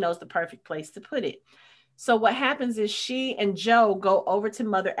because she knows the perfect place to put it. So what happens is she and Joe go over to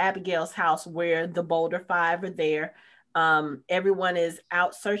Mother Abigail's house where the Boulder Five are there. Everyone is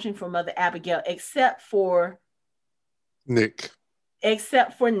out searching for Mother Abigail except for Nick,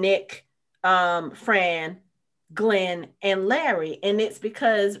 Fran, Glenn, and Larry. And it's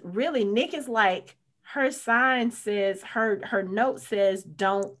because really Nick is like, her sign says, her note says,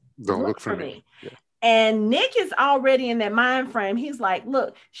 don't look for me. Yeah. And Nick is already in that mind frame. He's like,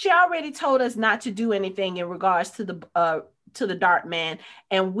 look, she already told us not to do anything in regards to the Dark Man,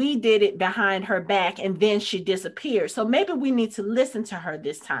 and we did it behind her back, and then she disappeared. So maybe we need to listen to her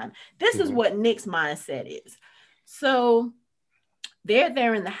this time. This is what Nick's mindset is. So they're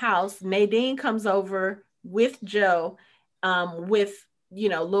there in the house. Nadine comes over with Joe, with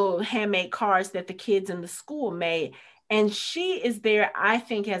little handmade cards that the kids in the school made. And she is there, I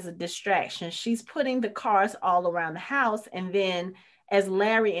think, as a distraction. She's putting the cars all around the house. And then as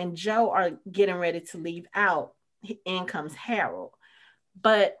Larry and Joe are getting ready to leave out, in comes Harold.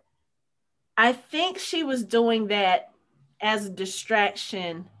 But I think she was doing that as a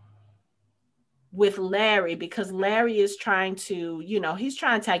distraction with Larry, because Larry is trying to, he's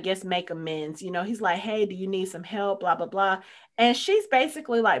trying to, I guess, make amends. He's like, hey, do you need some help? Blah, blah, blah. And she's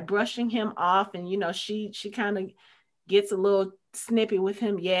basically like brushing him off. And, she kind of gets a little snippy with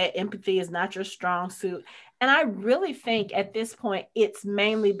him. Yeah, empathy is not your strong suit. And I really think at this point, it's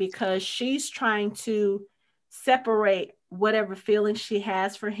mainly because she's trying to separate whatever feelings she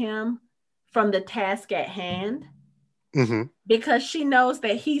has for him from the task at hand. Mm-hmm. Because she knows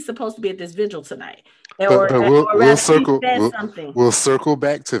that he's supposed to be at this vigil tonight. But we'll circle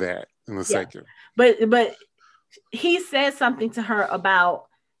back to that in a second. But he says something to her about,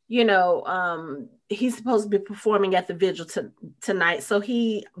 he's supposed to be performing at the vigil tonight. So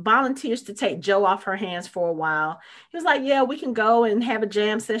he volunteers to take Joe off her hands for a while. He was like, yeah, we can go and have a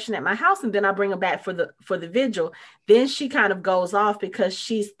jam session at my house, and then I'll bring her back for the vigil. Then she kind of goes off because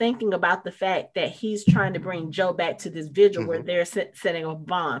she's thinking about the fact that he's trying to bring Joe back to this vigil where they're setting a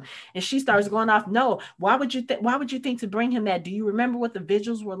bomb. And she starts going off, no, why would you think to bring him that? Do you remember what the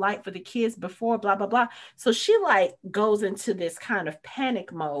vigils were like for the kids before, blah, blah, blah. So she like goes into this kind of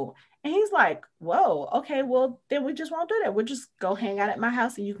panic mode. And he's like, whoa, okay, well, then we just won't do that. We'll just go hang out at my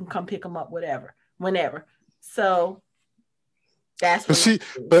house and you can come pick them up, whenever. So that's what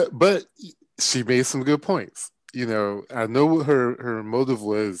but she made some good points. I know what her motive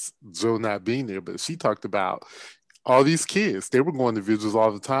was, Joe not being there, but she talked about all these kids. They were going to vigils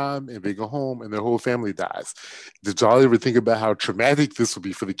all the time, and they go home and their whole family dies. Did y'all ever think about how traumatic this would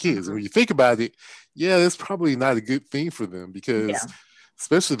be for the kids? And when you think about it, yeah, that's probably not a good thing for them, because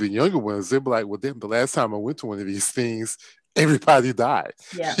especially the younger ones, they'll be like, well, then the last time I went to one of these things, everybody died.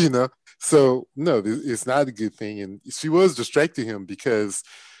 Yeah. So no, it's not a good thing. And she was distracting him because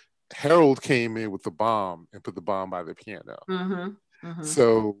Harold came in with the bomb and put the bomb by the piano. Mm-hmm. Mm-hmm.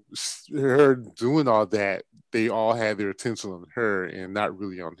 So her doing all that, they all had their attention on her and not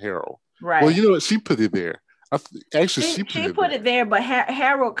really on Harold. Right. Well, you know what? She put it there. She put it there, but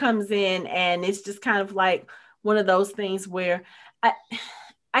Harold comes in, and it's just kind of like one of those things where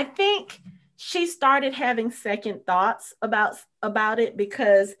I think she started having second thoughts about it,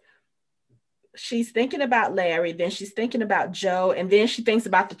 because she's thinking about Larry, then she's thinking about Joe, and then she thinks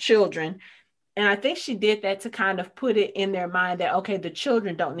about the children. And I think she did that to kind of put it in their mind that, okay, the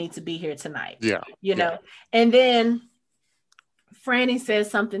children don't need to be here tonight. Yeah. And then Franny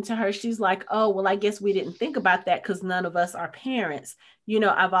says something to her. She's like, oh, well, I guess we didn't think about that because none of us are parents.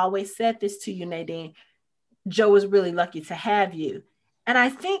 I've always said this to you, Nadine. Joe is really lucky to have you. And I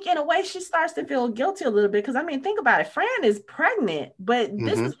think in a way she starts to feel guilty a little bit, because think about it. Fran is pregnant, but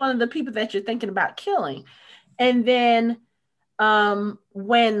this is one of the people that you're thinking about killing. And then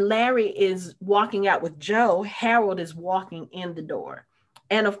when Larry is walking out with Joe, Harold is walking in the door.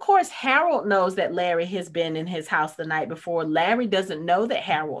 And of course, Harold knows that Larry has been in his house the night before. Larry doesn't know that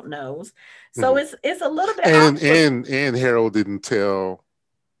Harold knows. So it's a little bit awkward. And Harold didn't tell,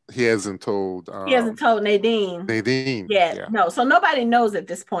 he hasn't told He hasn't told Nadine Nadine. yet. Yeah. No, so nobody knows at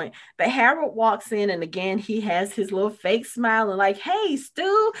this point. But Harold walks in, and again, he has his little fake smile and like, "Hey,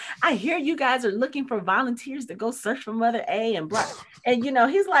 Stu, I hear you guys are looking for volunteers to go search for Mother A and Brock." And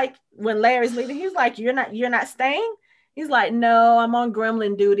he's like, when Larry's leaving, he's like, "You're not staying?" He's like, "No, I'm on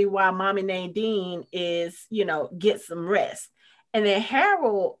gremlin duty while Mommy Nadine is, get some rest." And then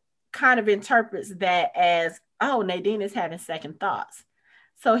Harold kind of interprets that as, "Oh, Nadine is having second thoughts."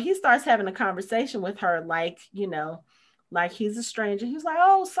 So he starts having a conversation with her, like, like he's a stranger. He's like,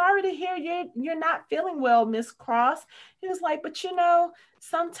 "Oh, sorry to hear you're not feeling well, Miss Cross." He was like, "But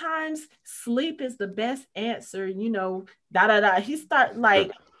sometimes sleep is the best answer, da da da."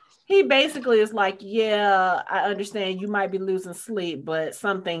 He basically is like, "Yeah, I understand you might be losing sleep, but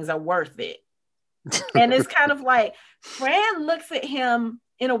some things are worth it." And it's kind of like Fran looks at him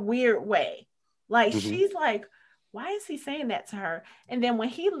in a weird way. Like, she's like, "Why is he saying that to her?" And then when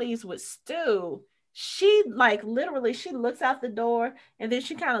he leaves with Stu, she literally, she looks out the door, and then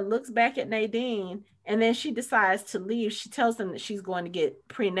she kind of looks back at Nadine, and then she decides to leave. She tells him that she's going to get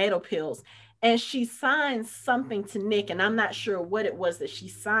prenatal pills, and she signs something to Nick, and I'm not sure what it was that she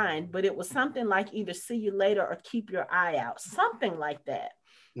signed, but it was something like either "see you later" or "keep your eye out," something like that.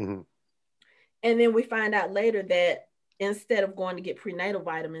 And then we find out later that instead of going to get prenatal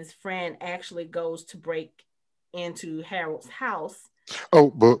vitamins, Fran actually goes to break into Harold's house. Oh,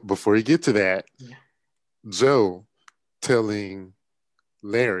 but before you get to that, Joe telling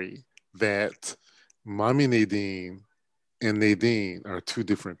Larry that Mommy Nadine and Nadine are two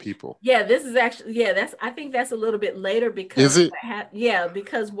different people. Yeah, this is actually, I think that's a little bit later, because is it?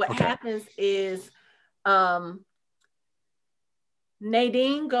 Because what happens is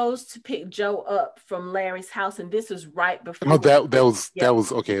Nadine goes to pick Joe up from Larry's house, and this is right before. Oh, that was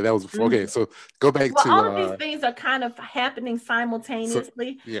okay. That was before. Okay, so go back to. All of these things are kind of happening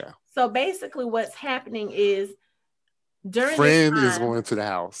simultaneously. So basically, what's happening is during Fran this time, is going to the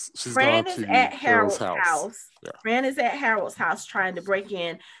house. Fran is at Harold's house. Fran is at Harold's house trying to break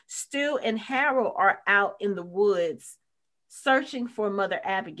in. Stu and Harold are out in the woods searching for Mother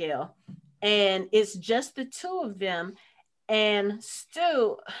Abigail, and it's just the two of them. And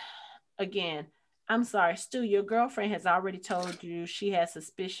Stu, again, I'm sorry, Stu, your girlfriend has already told you she has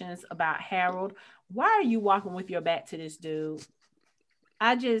suspicions about Harold. Why are you walking with your back to this dude?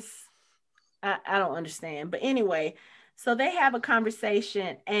 I don't understand. But anyway, so they have a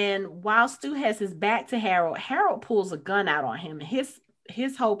conversation, and while Stu has his back to Harold, Harold pulls a gun out on him.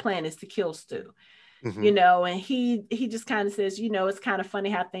 His whole plan is to kill Stu. And he just kind of says, it's kind of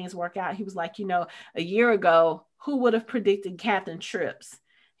funny how things work out. He was like, a year ago, who would have predicted Captain Trips?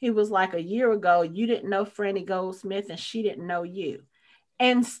 He was like, a year ago, you didn't know Franny Goldsmith, and she didn't know you.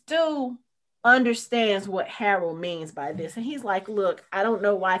 And Stu understands what Harold means by this. And he's like, "Look, I don't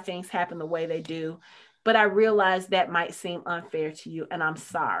know why things happen the way they do, but I realize that might seem unfair to you, and I'm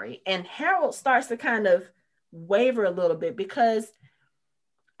sorry." And Harold starts to kind of waver a little bit, because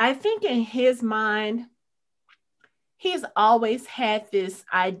I think in his mind, he's always had this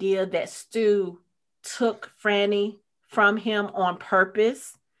idea that Stu took Franny from him on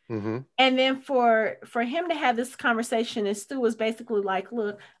purpose. And then for him to have this conversation, and Stu was basically like,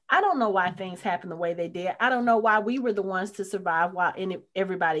 "Look, I don't know why things happen the way they did. I don't know why we were the ones to survive while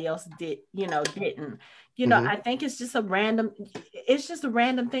everybody else didn't. I think it's just a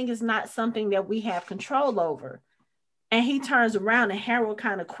random thing. It's not something that we have control over." And he turns around, and Harold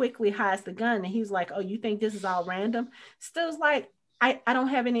kind of quickly hides the gun, and he's like, "Oh, you think this is all random?" Stu's like, I don't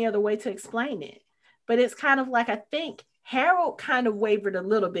have any other way to explain it. But it's kind of like, I think Harold kind of wavered a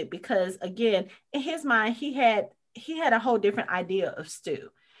little bit, because again, in his mind, he had a whole different idea of Stu.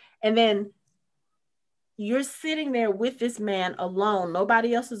 And then you're sitting there with this man alone,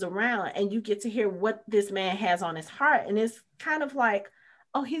 nobody else is around, and you get to hear what this man has on his heart. And it's kind of like,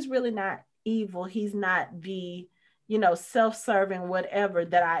 oh, he's really not evil. He's not the, self-serving whatever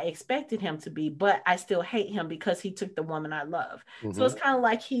that I expected him to be, but I still hate him because he took the woman I love. So it's kind of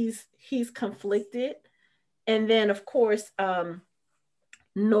like he's conflicted. And then of course,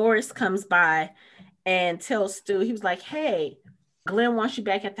 Norris comes by and tells Stu, he was like, "Hey, Glenn wants you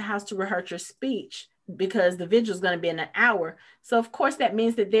back at the house to rehearse your speech, because the vigil is going to be in an hour." So of course that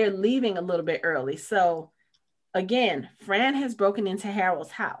means that they're leaving a little bit early. So again, Fran has broken into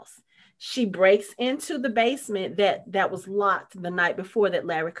Harold's house. She breaks into the basement that was locked the night before, that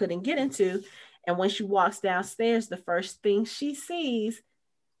Larry couldn't get into. And when she walks downstairs, the first thing she sees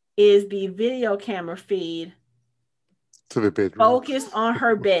is the video camera feed to the bedroom. Focus on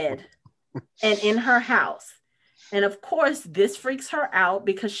her bed and in her house. And of course, this freaks her out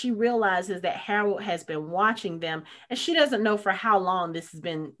because she realizes that Harold has been watching them and she doesn't know for how long this has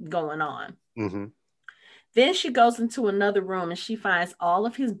been going on. Mm-hmm. Then she goes into another room and she finds all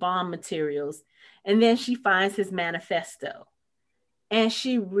of his bomb materials. And then she finds his manifesto. And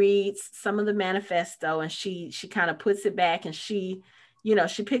she reads some of the manifesto and she kind of puts it back and she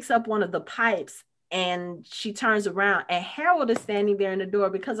picks up one of the pipes and she turns around and Harold is standing there in the door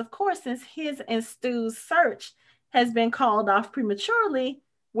because of course, since his and Stu's search has been called off prematurely,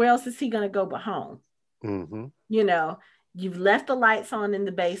 where else is he going to go but home? Mm-hmm. You've left the lights on in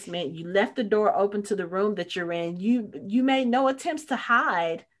the basement. You left the door open to the room that you're in. You made no attempts to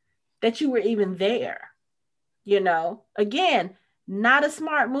hide that you were even there. Again, not a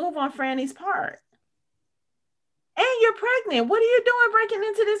smart move on Franny's part. And you're pregnant. What are you doing breaking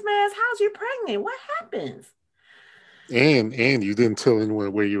into this man's house? You're pregnant. What happens? And you didn't tell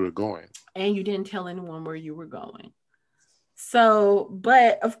anyone where you were going. So,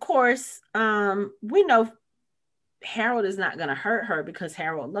 but of course, we know Harold is not going to hurt her because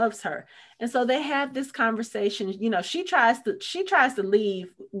Harold loves her. And so they have this conversation. She tries to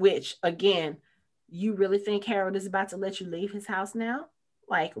leave, which again, you really think Harold is about to let you leave his house now?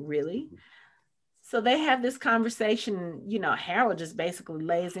 Like, really? So they have this conversation. Harold just basically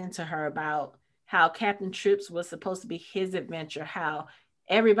lays into her about how Captain Trips was supposed to be his adventure, how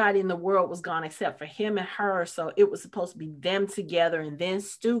everybody in the world was gone except for him and her. So it was supposed to be them together. And then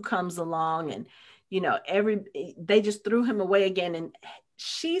Stu comes along and, they just threw him away again. And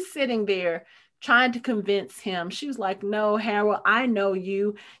she's sitting there trying to convince him. She was like, no, Harold, I know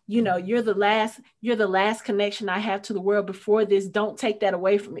you. You're the last connection I have to the world before this. Don't take that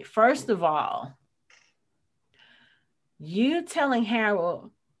away from me. First of all, you telling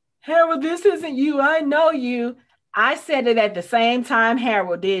Harold, this isn't you. I know you. I said it at the same time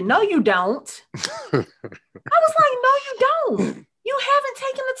Harold did. No, you don't. I was like, no, you don't. You haven't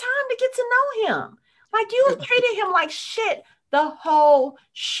taken the time to get to know him. Like, you've treated him like shit the whole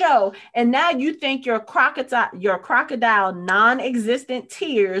show. And now you think your crocodile non-existent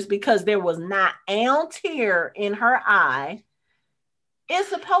tears, because there was not a tear in her eye, is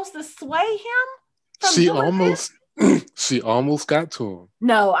supposed to sway him? She almost got to him.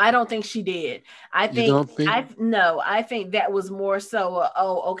 No, I don't think she did. I think that was more so,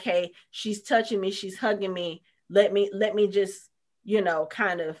 okay, she's touching me, she's hugging me. Let me just,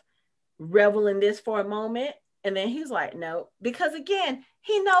 kind of revel in this for a moment. And then he's like, no, because again,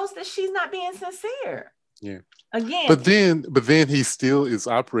 he knows that she's not being sincere. Yeah. Again. But then he still is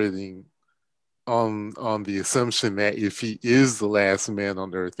operating on the assumption that if he is the last man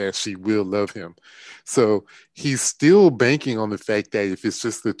on earth, that she will love him. So he's still banking on the fact that if it's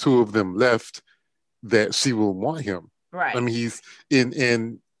just the two of them left, that she will want him. Right. I mean, he's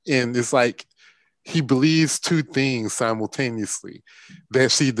and it's like he believes two things simultaneously: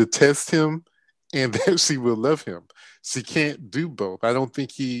 that she detests him and that she will love him. She can't do both. I don't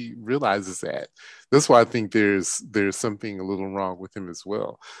think he realizes that. That's why I think there's something a little wrong with him as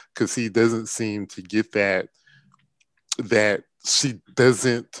well, because he doesn't seem to get that she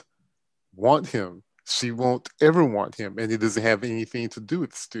doesn't want him. She won't ever want him, and it doesn't have anything to do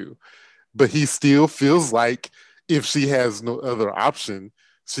with Stu. But he still feels like if she has no other option,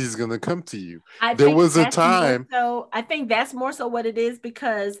 she's gonna come to you. There was a time. So I think that's more so what it is,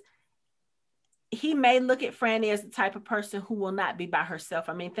 because he may look at Franny as the type of person who will not be by herself.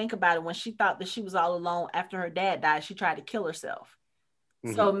 I mean, think about it. When she thought that she was all alone after her dad died, she tried to kill herself.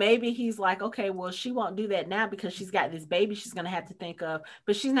 Mm-hmm. So maybe he's like, okay, well, she won't do that now because she's got this baby she's going to have to think of,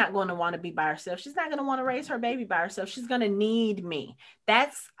 but she's not going to want to be by herself. She's not going to want to raise her baby by herself. She's going to need me.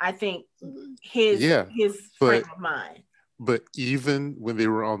 That's, I think, his frame of mind. But even when they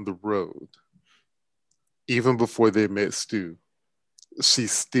were on the road, even before they met Stu, she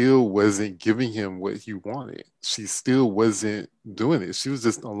still wasn't giving him what he wanted. She still wasn't doing it. She was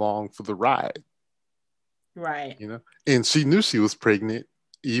just along for the ride. Right. And she knew she was pregnant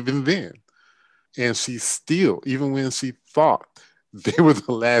even then. And she still, even when she thought they were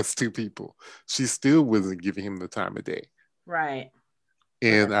the last two people, she still wasn't giving him the time of day. Right.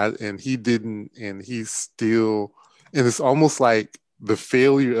 And he didn't, and he still, and it's almost like the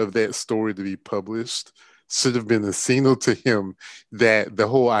failure of that story to be published should have been a signal to him that the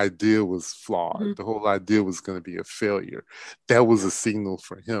whole idea was flawed. Mm-hmm. The whole idea was going to be a failure. That was a signal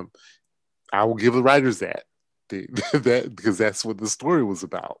for him. I will give the writers that because that's what the story was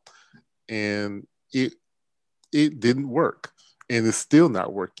about. And it didn't work. And it's still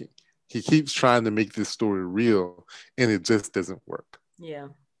not working. He keeps trying to make this story real and it just doesn't work. Yeah.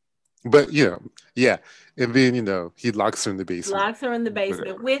 But yeah. And then he locks her in the basement. Locks her in the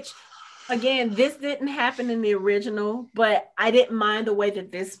basement, Whatever. which again, this didn't happen in the original, but I didn't mind the way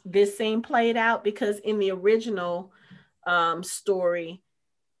that this scene played out, because in the original story,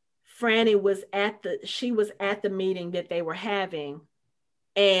 Franny was at the meeting that they were having.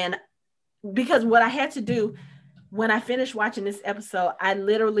 And because what I had to do when I finished watching this episode, I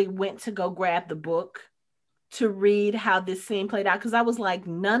literally went to go grab the book to read how this scene played out, because I was like,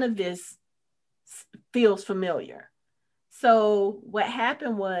 none of this feels familiar. So what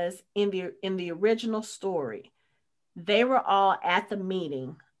happened was, in the original story, they were all at the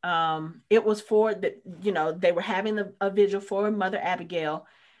meeting. It was for they were having a vigil for Mother Abigail.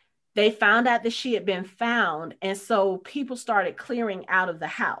 They found out that she had been found, and so people started clearing out of the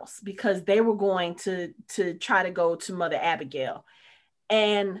house because they were going to try to go to Mother Abigail.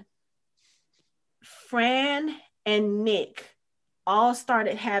 And Fran and Nick all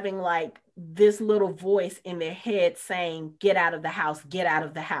started having like this little voice in their head saying, "Get out of the house, get out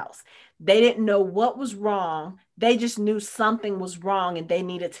of the house." They didn't know what was wrong. They just knew something was wrong and they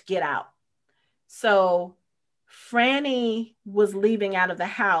needed to get out. So Franny was leaving out of the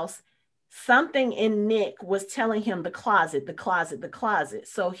house. Something in Nick was telling him, the closet, the closet, the closet.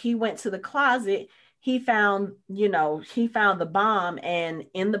 So he went to the closet. He found the bomb, and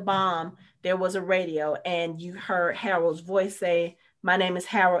in the bomb there was a radio, and you heard Harold's voice say, "My name is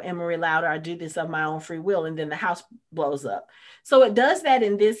Harold Emery Louder. I do this of my own free will." And then the house blows up. So it does that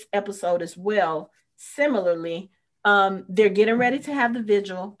in this episode as well. Similarly, they're getting ready to have the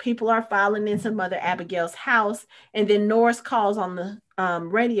vigil. People are filing into Mother Abigail's house, and then Norris calls on the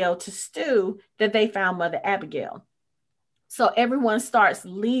radio to Stu that they found Mother Abigail. So everyone starts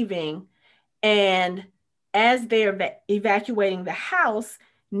leaving, and as they're evacuating the house,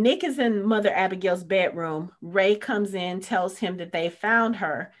 Nick is in Mother Abigail's bedroom. Ray comes in, tells him that they found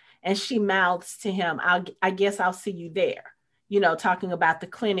her, and she mouths to him, I guess I'll see you there, talking about the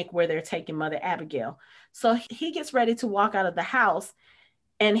clinic where they're taking Mother Abigail. So he gets ready to walk out of the house,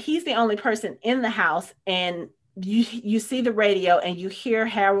 and he's the only person in the house. And you see the radio and you hear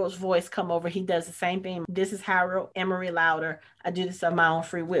Harold's voice come over. He does the same thing. "This is Harold Emery Louder. I do this of my own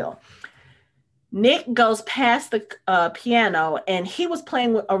free will." Nick goes past the piano, and he was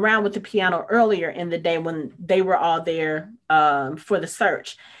playing around with the piano earlier in the day when they were all there for the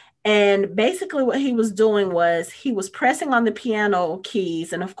search. And basically what he was doing was he was pressing on the piano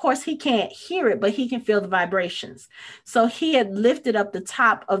keys. And of course he can't hear it, but he can feel the vibrations. So he had lifted up the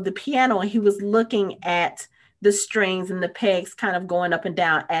top of the piano, and he was looking at the strings and the pegs kind of going up and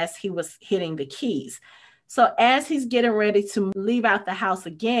down as he was hitting the keys. So as he's getting ready to leave out the house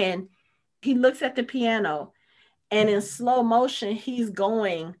again, he looks at the piano, and in slow motion, he's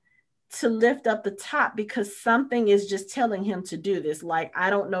going to lift up the top because something is just telling him to do this. Like, I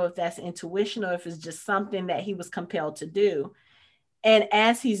don't know if that's intuition or if it's just something that he was compelled to do. And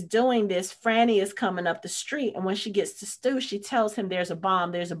as he's doing this, Franny is coming up the street. And when she gets to Stu, she tells him, "There's a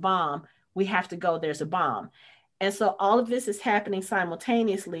bomb, there's a bomb. We have to go, there's a bomb." And so all of this is happening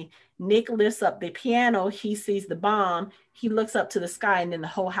simultaneously. Nick lifts up the piano. He sees the bomb. He looks up to the sky, and then the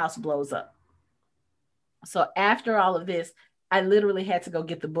whole house blows up. So after all of this, I literally had to go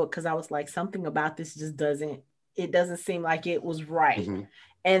get the book because I was like, something about this just doesn't seem like it was right. Mm-hmm.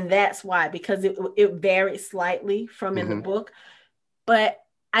 And that's why, because it varied slightly from in the book. But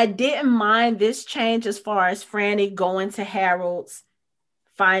I didn't mind this change as far as Franny going to Harold's,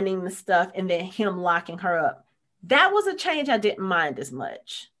 finding the stuff, and then him locking her up. That was a change I didn't mind as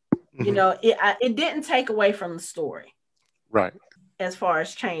much. It didn't take away from the story. Right. As far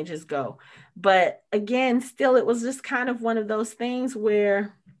as changes go. But again, still, it was just kind of one of those things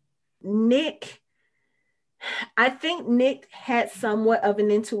where I think Nick had somewhat of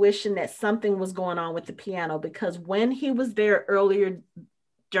an intuition that something was going on with the piano, because when he was there earlier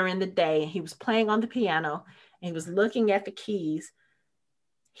during the day, he was playing on the piano and he was looking at the keys.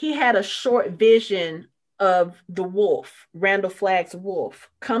 He had a short vision of the wolf, Randall Flagg's wolf,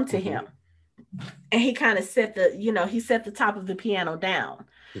 come to him. And he kind of set the top of the piano down.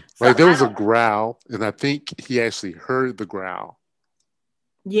 So like there was a growl, and I think he actually heard the growl.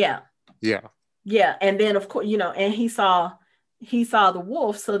 Yeah. Yeah. Yeah. And then of course, and he saw the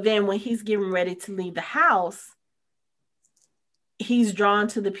wolf. So then when he's getting ready to leave the house, he's drawn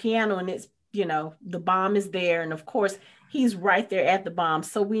to the piano, and it's, the bomb is there. And of course, he's right there at the bomb.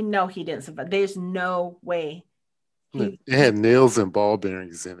 So we know he didn't survive. There's no way. It had nails and ball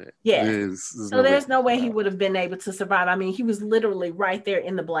bearings in it. Yeah. There's no way he would have been able to survive. I mean, he was literally right there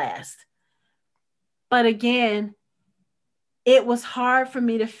in the blast. But again, it was hard for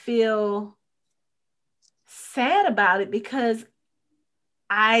me to feel sad about it because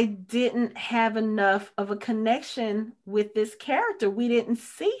I didn't have enough of a connection with this character. We didn't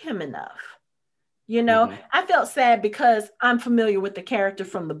see him enough. You know, Mm-hmm. I felt sad because I'm familiar with the character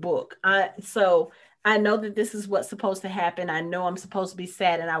from the book. So I know that this is what's supposed to happen. I know I'm supposed to be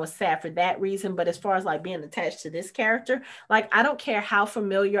sad, and I was sad for that reason. But as far as like being attached to this character, like I don't care how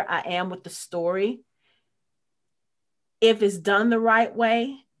familiar I am with the story. If it's done the right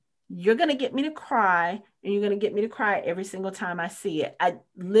way, you're going to get me to cry, and you're going to get me to cry every single time I see it. I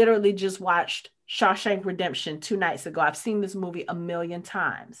literally just watched Shawshank Redemption 2 nights ago. I've seen this movie a million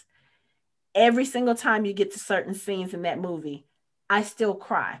times. Every single time you get to certain scenes in that movie, I still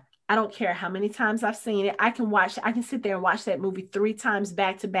cry. I don't care how many times I've seen it. I can sit there and watch that movie 3 times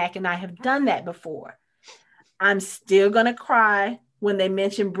back to back, and I have done that before. I'm still going to cry when they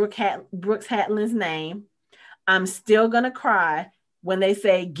mention Brooks Hatlin's name. I'm still going to cry when they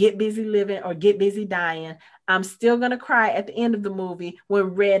say get busy living or get busy dying. I'm still going to cry at the end of the movie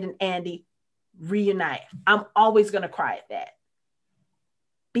when Red and Andy reunite. I'm always going to cry at that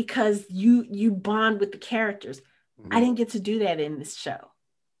because you bond with the characters. Mm-hmm. I didn't get to do that in this show.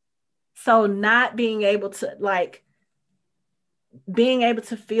 So not being able to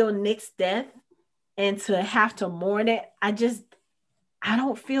feel Nick's death and to have to mourn it, I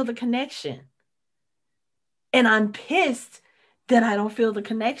don't feel the connection. And I'm pissed that I don't feel the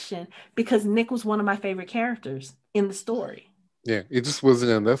connection because Nick was one of my favorite characters in the story. Yeah, it just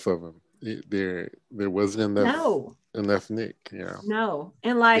wasn't enough of him. There wasn't enough Nick. Yeah. No,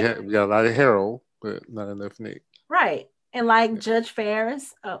 and like we got a lot of Harold, but not enough Nick. Right, and like Judge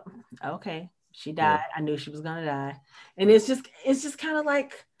Ferris. Oh, okay, she died. Yeah. I knew she was gonna die, and it's just kind of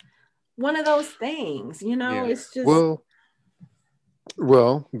like one of those things, you know. Yeah. It's just well,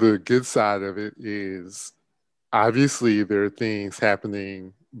 the good side of it is obviously there are things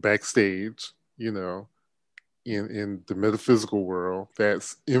happening backstage, you know, in the metaphysical world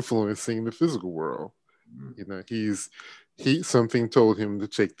that's influencing the physical world. You know, something told him to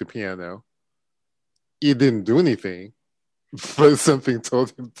shake the piano. It didn't do anything, but something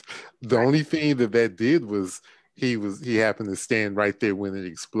told him. The only thing that did was he happened to stand right there when it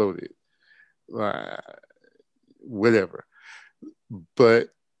exploded. Whatever. But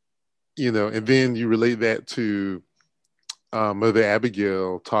you know, and then you relate that to Mother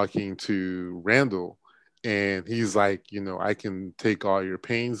Abigail talking to Randall, and he's like, you know, I can take all your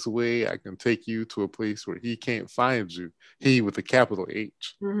pains away. I can take you to a place where he can't find you. He with a capital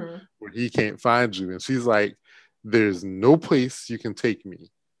H, mm-hmm. where he can't find you. And she's like, there's no place you can take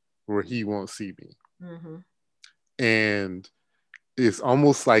me where he won't see me. Mm-hmm. And it's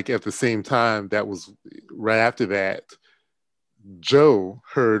almost like at the same time, that was right after that, Joe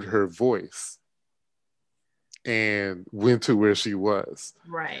heard her voice and went to where she was.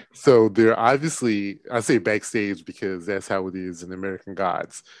 Right. So they're obviously, I say backstage because that's how it is in American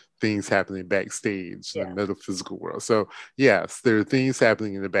Gods, things happening backstage in the metaphysical world. So yes, there are things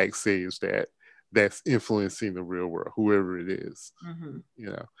happening in the backstage that's influencing the real world, whoever it is, mm-hmm.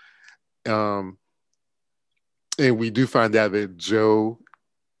 you know. And we do find out that Joe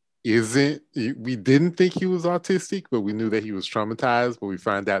we didn't think he was autistic, but we knew that he was traumatized. But we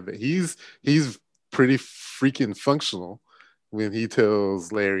find out that he's pretty freaking functional when he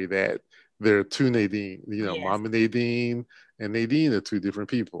tells Larry that there are two Nadine, you know, Mama Nadine and Nadine are two different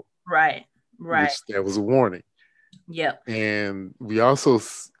people. Right. Which that was a warning. Yep. And we also,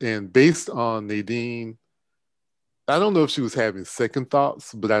 and based on Nadine, I don't know if she was having second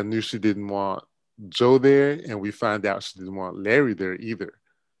thoughts, but I knew she didn't want Joe there, and we find out she didn't want Larry there either.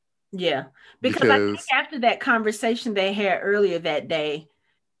 Yeah, because I think after that conversation they had earlier that day,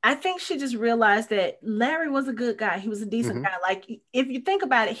 I think she just realized that Larry was a good guy. He was a decent mm-hmm. guy. Like, if you think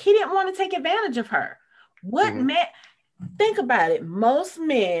about it, he didn't want to take advantage of her. What mm-hmm. man? Think about it. Most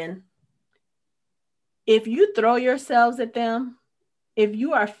men, if you throw yourselves at them, if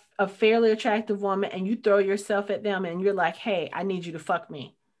you are a fairly attractive woman and you throw yourself at them and you're like, hey, I need you to fuck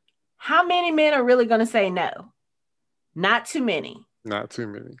me. How many men are really going to say no? Not too many. Not too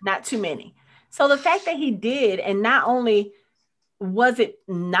many. Not too many. So the fact that he did, and not only was it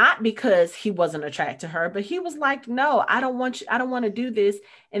not because he wasn't attracted to her, but he was like, no, I don't want to do this.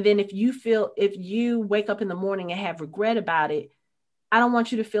 And then if you wake up in the morning and have regret about it, I don't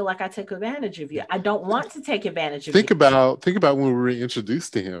want you to feel like I took advantage of you. I don't want to take advantage of you. Think about when we were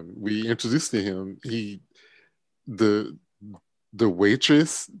introduced to him. The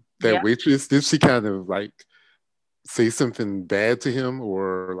waitress, waitress, did she kind of like say something bad to him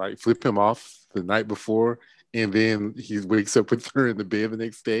or like flip him off the night before, and then he wakes up with her in the bed the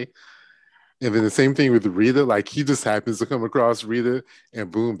next day? And then the same thing with Rita, like he just happens to come across Rita and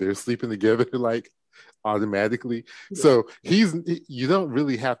boom, they're sleeping together like automatically. Yeah. So you don't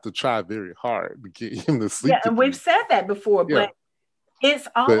really have to try very hard to get him to sleep. Yeah, and we've said that before, Yeah. but it's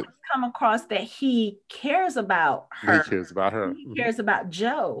always But come across that he cares about he her. cares about her. He cares about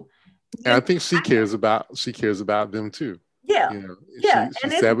Joe. And You I know, think she cares about them too. yeah, You know, yeah, she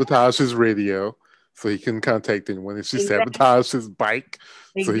and it's sabotaged his radio so he couldn't contact anyone, and she exactly, sabotaged his bike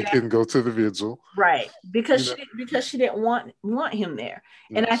so he couldn't exactly go to the vigil. right You because know, she didn't want him there,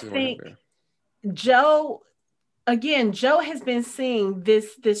 and no, I she didn't want him think there. Joe again. Joe has been seeing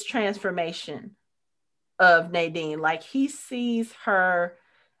this transformation of Nadine. Like he sees her.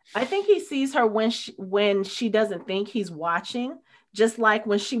 I think he sees her when she doesn't think he's watching. Just like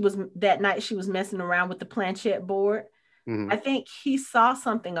when she was that night, she was messing around with the planchette board. Mm-hmm. I think he saw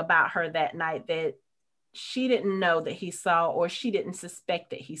something about her that night that she didn't know that he saw, or she didn't suspect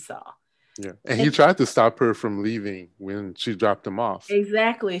that he saw. Yeah, and he And tried to stop her from leaving when she dropped him off.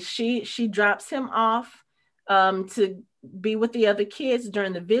 exactly. She drops him off to be with the other kids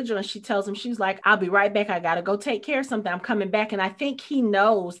during the vigil, and she tells him, she's like, I'll be right back. I gotta go take care of something. I'm coming back. And I think he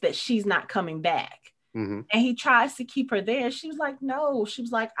knows that she's not coming back. Mm-hmm. And he tries to keep her there. She was like, no. She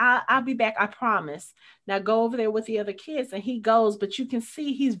was like, I'll be back. I promise. Now go over there with the other kids. And he goes, but you can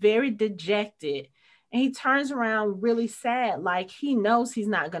see he's very dejected. And he turns around really sad, like he knows he's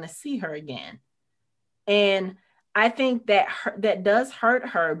not going to see her again. And I think that does hurt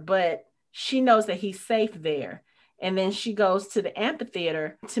her, but she knows that he's safe there. And then she goes to the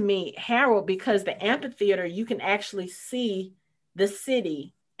amphitheater to meet Harold, because the amphitheater, you can actually see the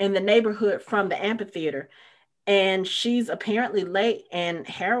city and the neighborhood from the amphitheater. And she's apparently late. And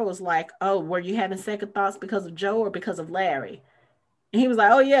Harold's like, oh, were you having second thoughts because of Joe or because of Larry? And he was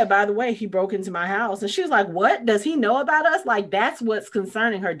like, oh, yeah, by the way, he broke into my house. And she was like, what? Does he know about us? Like, that's what's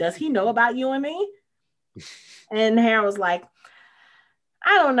concerning her. Does he know about you and me? And Harold's like,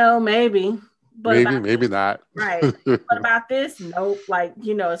 I don't know, maybe. But maybe not. right. What about this? Nope. Like,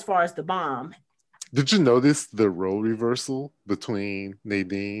 as far as the bomb. Did you notice the role reversal between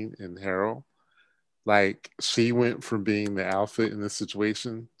Nadine and Harold? Like she went from being the alpha in the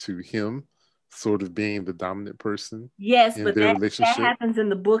situation to him sort of being the dominant person Yes, in but their that relationship. happens in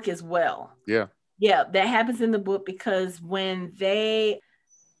the book as well. Yeah. Yeah, that happens in the book because I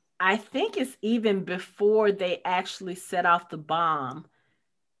think it's even before they actually set off the bomb.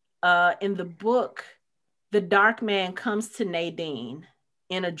 In the book, the dark man comes to Nadine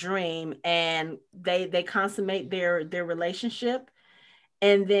in a dream, and they consummate their relationship.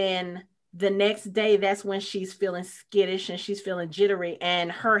 And then the next day, that's when she's feeling skittish and she's feeling jittery,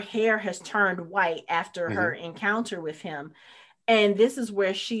 and her hair has turned white after her encounter with him. And this is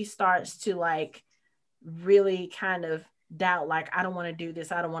where she starts to like really kind of doubt, like, I don't want to do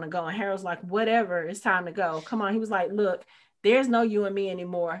this, I don't want to go. And Harold's like, whatever, it's time to go, come on. He was like, look, there's no you and me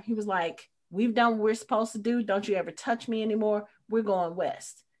anymore. He was like, we've done what we're supposed to do, don't you ever touch me anymore, we're going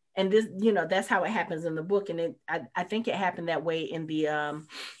west. And this, that's how it happens in the book. And I think it happened that way in the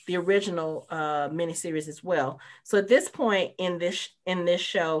original miniseries as well. So at this point in this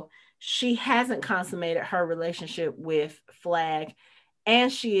show, she hasn't consummated her relationship with Flag,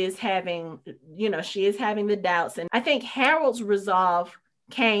 and she is having the doubts. And I think Harold's resolve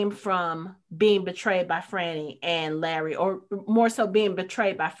came from being betrayed by Franny and Larry, or more so being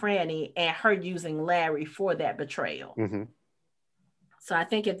betrayed by Franny and her using Larry for that betrayal. Mm-hmm. So I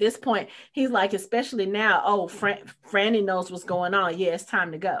think at this point, he's like, especially now, oh, Franny knows what's going on. Yeah, it's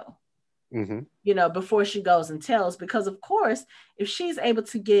time to go. Mm-hmm. Before she goes and tells, because of course, if she's able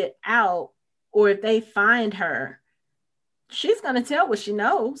to get out, or if they find her, she's going to tell what she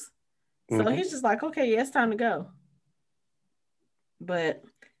knows. So he's just like, okay, yeah, it's time to go. But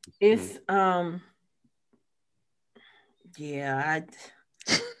it's, yeah.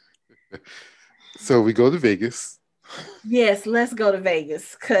 So we go to Vegas. Yes, let's go to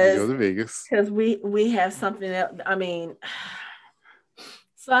Vegas, because we have something else. I mean,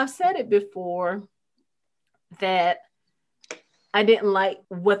 so I've said it before that I didn't like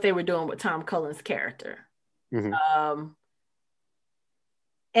what they were doing with Tom Cullen's character.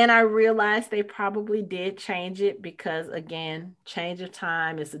 And I realized they probably did change it because, again, change of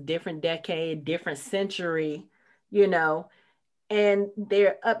time, it's a different decade, different century, and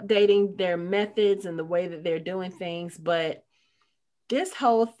they're updating their methods and the way that they're doing things. But this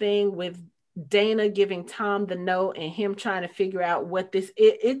whole thing with Dana giving Tom the note and him trying to figure out what this,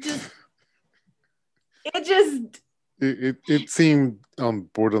 it seemed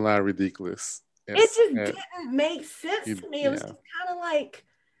borderline ridiculous. It just didn't make sense to me. It was just kind of like,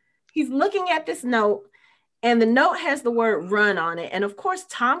 he's looking at this note, and the note has the word run on it. And of course,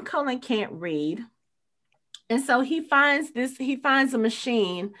 Tom Cullen can't read. And so he finds a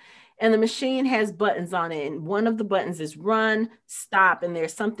machine, and the machine has buttons on it. And one of the buttons is run, stop, and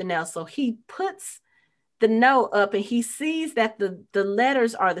there's something else. So he puts the note up and he sees that the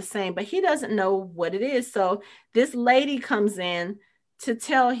letters are the same, but he doesn't know what it is. So this lady comes in to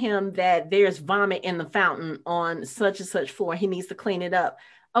tell him that there's vomit in the fountain on such and such floor. He needs to clean it up.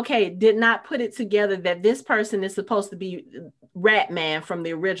 Okay, did not put it together that this person is supposed to be Rat Man from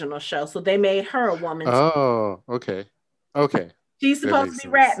the original show. So they made her a woman. Oh, okay. Okay. She's supposed to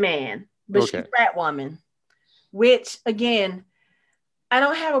be Rat Man, but she's Rat Woman. Which, again, I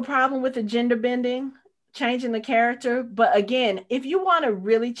don't have a problem with the gender bending, changing the character. But again, if you want to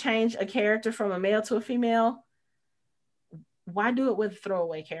really change a character from a male to a female, why do it with a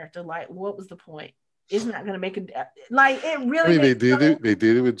throwaway character? Like, what was the point? It's not going to make a like. It really. I mean, they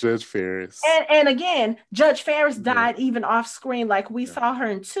did it with Judge Ferris. And again, Judge Ferris died even off screen. Like we saw her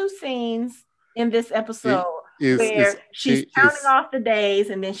in 2 scenes in this episode where she's counting off the days,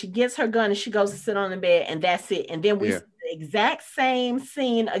 and then she gets her gun and she goes to sit on the bed, and that's it. And then we see the exact same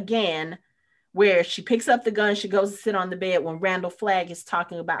scene again, where she picks up the gun, she goes to sit on the bed when Randall Flagg is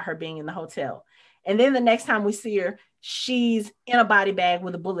talking about her being in the hotel. And then the next time we see her, she's in a body bag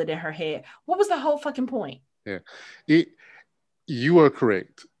with a bullet in her head. What was the whole fucking point? Yeah, you are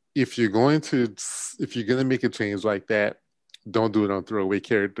correct. If you're going to make a change like that, don't do it on throwaway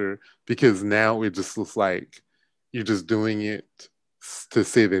character, because now it just looks like you're just doing it to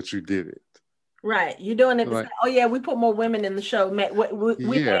say that you did it. Right, you're doing it. Like, oh yeah, we put more women in the show. We made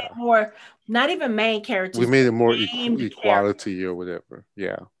more, not even main characters. We made it more equality or whatever.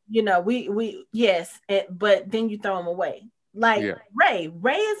 Yeah. You know, we yes, but then you throw them away. Like Ray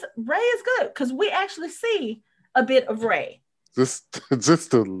is good because we actually see a bit of Ray. Just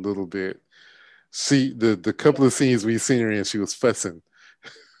a little bit. See the couple of scenes we seen her in, she was fussing,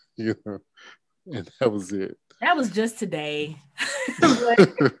 you know, and that was it. That was just today.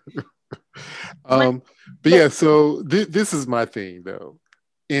 But yeah, so this is my thing though,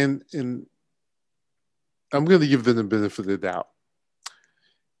 and I'm going to give them the benefit of the doubt.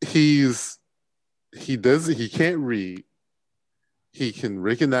 He can't read. He can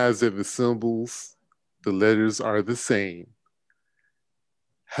recognize that the symbols, the letters are the same.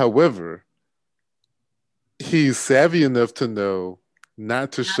 However, he's savvy enough to know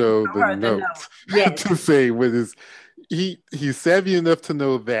not to show the note. Yes. To say what is he's savvy enough to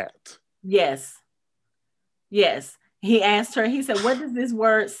know that. Yes. Yes. He asked her, he said, what does this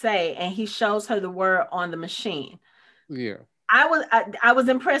word say? And he shows her the word on the machine. Yeah. I was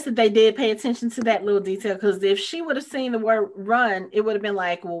impressed that they did pay attention to that little detail, because if she would have seen the word run, it would have been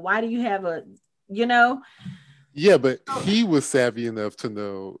like, well, why do you have a, you know? Yeah, but he was savvy enough to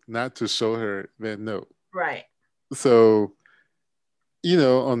know not to show her that note. Right. So, you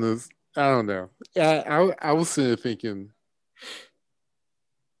know, on this, I don't know. I was sitting there thinking,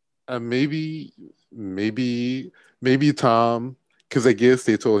 maybe Tom, because I guess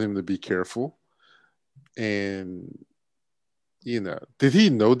they told him to be careful. And, you know, did he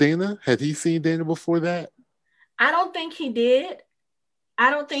know Dana? Had he seen Dana before that? I don't think he did.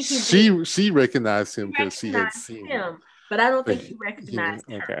 She recognized him because she had seen him. But I don't think he recognized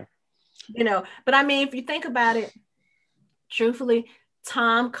her. Okay. You know, but I mean, if you think about it, truthfully,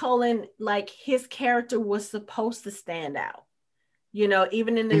 Tom Cullen, like, his character was supposed to stand out. You know,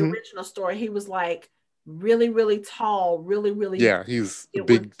 even in the original story, he was like really, really tall, really, really. Yeah, he's the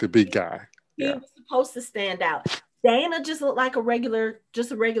big guy. He was supposed to stand out. Dana just looked like a regular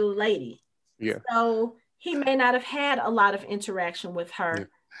lady. Yeah. So he may not have had a lot of interaction with her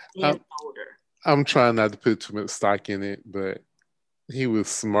in Boulder. I'm trying not to put too much stock in it, but he was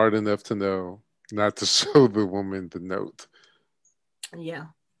smart enough to know not to show the woman the note. Yeah.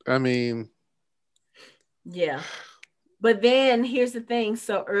 I mean. Yeah. But then here's the thing.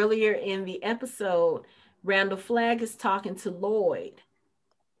 So earlier in the episode, Randall Flagg is talking to Lloyd.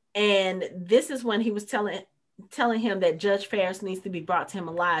 And this is when he was telling him that Judge Ferris needs to be brought to him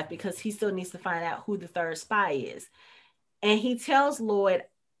alive, because he still needs to find out who the third spy is. And he tells Lloyd,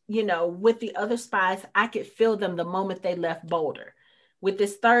 you know, with the other spies, I could feel them the moment they left Boulder. With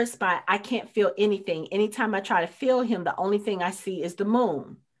this third spy, I can't feel anything. Anytime I try to feel him, the only thing I see is the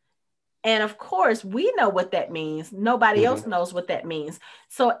moon. And of course, we know what that means. Nobody else knows what that means.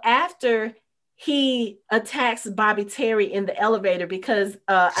 So after he attacks Bobby Terry in the elevator, because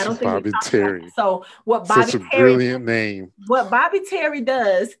I don't think Bobby Terry. So what Bobby Terry, brilliant name. What Bobby Terry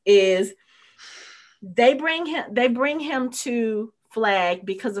does is they bring him to Flagg,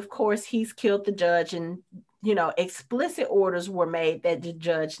 because of course he's killed the judge, and you know, explicit orders were made that the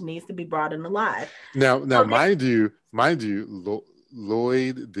judge needs to be brought in alive. Now, mind you,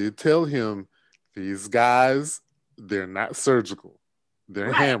 Lloyd did tell him, these guys, they're not surgical. They're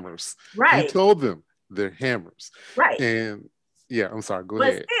Right. hammers. He Right. told them they're hammers. Right. And yeah, I'm sorry. Go But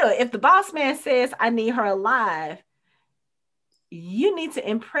ahead. still, if the boss man says, I need her alive, you need to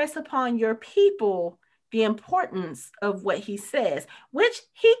impress upon your people the importance of what he says, which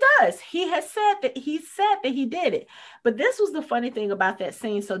he does. He said that he did it. But this was the funny thing about that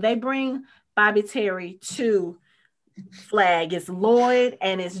scene. So they bring Bobby Terry to Flag. It's Lloyd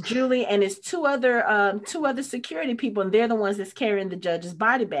and it's Julie and it's two other security people, and they're the ones that's carrying the judge's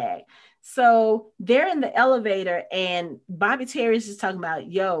body bag. So they're in the elevator and Bobby Terry is just talking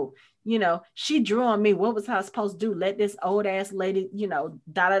about, yo, she drew on me. What was I supposed to do? Let this old ass lady,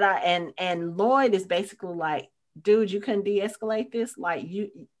 da da da. And Lloyd is basically like, dude, you couldn't de-escalate this. Like you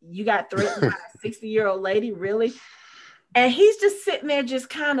got threatened by a 60-year-old lady, really? And he's just sitting there, just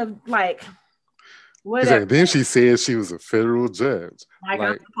kind of like, whatever. Then she said she was a federal judge. Like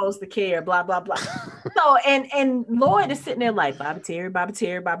I'm supposed to care, blah, blah, blah. So, and Lloyd is sitting there like, Bobby Terry, Bobby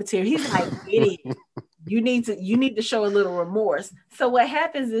Terry, Bobby Terry. He's like, idiot. You need to show a little remorse. So what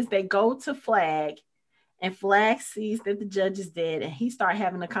happens is they go to Flag, and Flag sees that the judge is dead, and he starts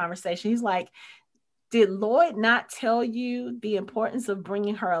having a conversation. He's like, did Lloyd not tell you the importance of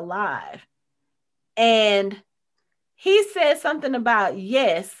bringing her alive? And he said something about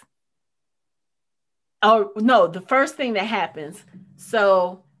yes. Oh, no, the first thing that happens.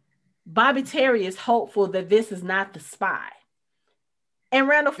 So Bobby Terry is hopeful that this is not the spy. And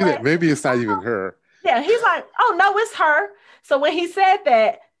Randall Flag, maybe it's not even her. Yeah, he's like, oh, no, it's her. So when he said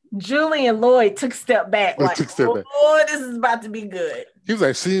that, Julie and Lloyd took a step back. Like, oh, this is about to be good. He was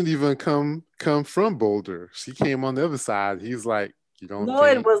like, she didn't even come from Boulder. She came on the other side. He's like, you don't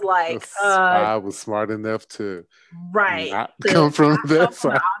Lloyd was like, I was smart enough to not come from that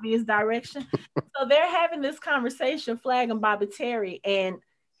side. From obvious direction. So they're having this conversation, Flag and Bobby Terry, and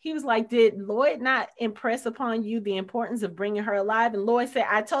he was like, did Lloyd not impress upon you the importance of bringing her alive? And Lloyd said,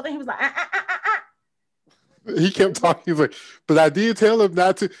 I told him. He was like, He kept talking. He was like, but I did tell him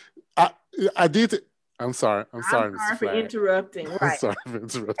not to. I did. I'm sorry. I'm sorry, Mr. for interrupting. Right. I'm sorry for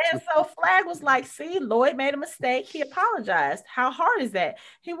interrupting. And so Flag was like, see, Lloyd made a mistake. He apologized. How hard is that?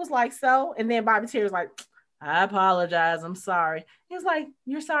 He was like, so. And then Bobby Terry was like, I apologize. I'm sorry. He was like,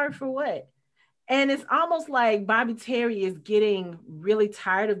 you're sorry for what? And it's almost like Bobby Terry is getting really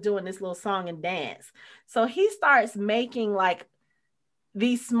tired of doing this little song and dance. So he starts making like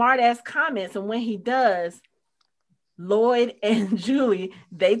these smart ass comments. And when he does, Lloyd and Julie,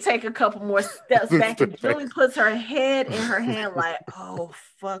 they take a couple more steps back, and Julie puts her head in her hand like, oh,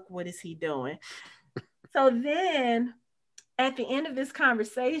 fuck, what is he doing? So then at the end of this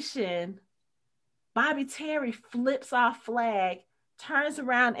conversation, Bobby Terry flips off Flag, turns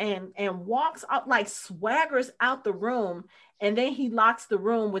around and walks up, like swaggers out the room, and then he locks the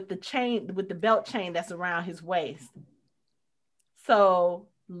room with the belt chain that's around his waist. So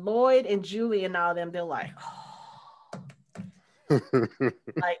Lloyd and Julie and all them, they're like, oh,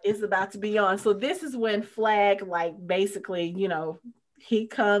 like it's about to be on. So this is when Flag, like basically, he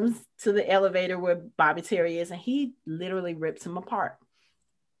comes to the elevator where Bobby Terry is, and he literally rips him apart.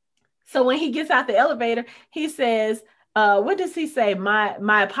 So when he gets out the elevator, he says, what does he say?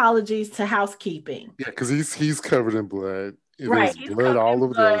 My apologies to housekeeping. Yeah, because he's covered in blood. Right. There's blood all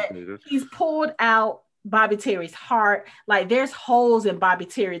over the elevator. He's pulled out Bobby Terry's heart. Like there's holes in Bobby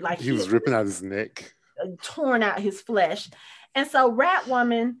Terry. Like he was ripping out his neck. Torn out his flesh. And so Rat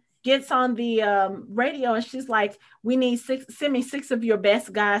Woman gets on the radio, and she's like, we need send me 6 of your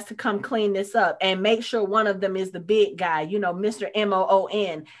best guys to come clean this up and make sure one of them is the big guy, Mr.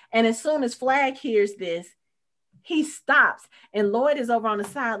 Moon. And as soon as Flag hears this, he stops, and Lloyd is over on the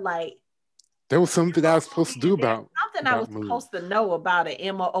side like, there was something I was supposed to do about something I was supposed to know about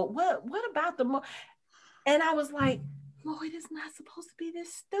an MO. What about the and I was like, Lloyd is not supposed to be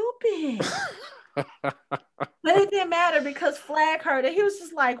this stupid. But it didn't matter because Flag heard it. He was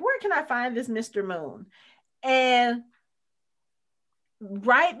just like, where can I find this Mr. Moon? And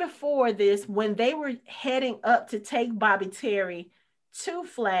right before this, when they were heading up to take Bobby Terry to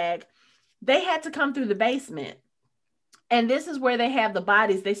Flag, they had to come through the basement. And this is where they have the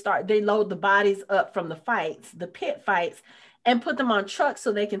bodies. They load the bodies up from the fights, the pit fights, and put them on trucks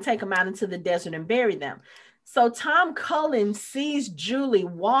so they can take them out into the desert and bury them. So Tom Cullen sees Julie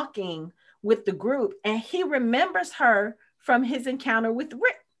walking with the group, and he remembers her from his encounter with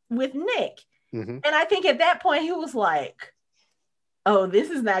Nick. Mm-hmm. And I think at that point he was like, oh, this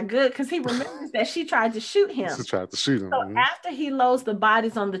is not good, because he remembers that she tried to shoot him. She tried to shoot him. So after he loads the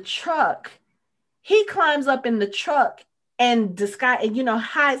bodies on the truck, he climbs up in the truck and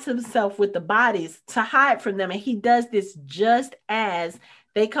hides himself with the bodies to hide from them. And he does this just as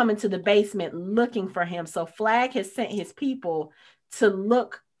they come into the basement looking for him. So Flag has sent his people to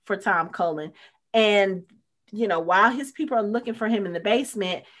look for Tom Cullen. And, while his people are looking for him in the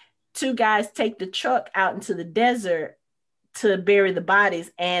basement, two guys take the truck out into the desert to bury the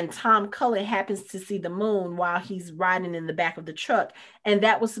bodies, and Tom Cullen happens to see the moon while he's riding in the back of the truck, and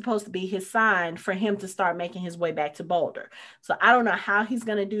that was supposed to be his sign for him to start making his way back to Boulder. So I don't know how he's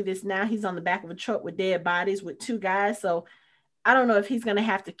going to do this now. He's on the back of a truck with dead bodies with two guys, so I don't know if he's going to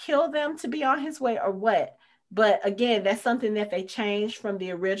have to kill them to be on his way or what. But again, that's something that they changed from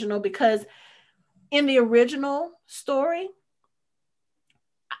the original, because in the original story,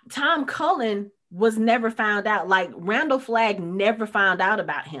 Tom Cullen was never found out. Like, Randall Flagg never found out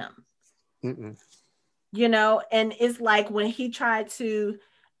about him. Mm-mm. And it's like when he tried to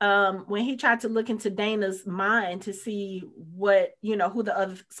look into Dana's mind to see what, who the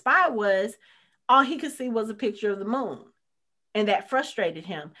other spy was, all he could see was a picture of the moon, and that frustrated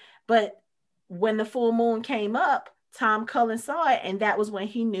him. But when the full moon came up, Tom Cullen saw it, and that was when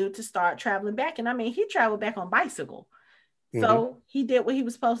he knew to start traveling back. And I mean, he traveled back on bicycle. So he did what he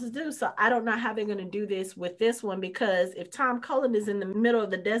was supposed to do. So I don't know how they're going to do this with this one, because if Tom Cullen is in the middle of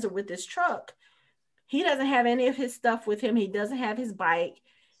the desert with this truck, he doesn't have any of his stuff with him. He doesn't have his bike.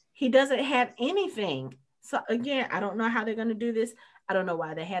 He doesn't have anything. So again, I don't know how they're going to do this. I don't know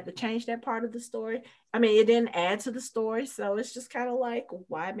why they had to change that part of the story. I mean, it didn't add to the story. So it's just kind of like,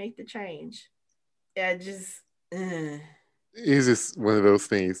 why make the change? It's just one of those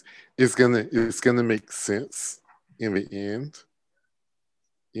things. It's gonna make sense in the end,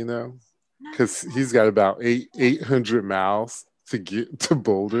 because he's got about 800 miles to get to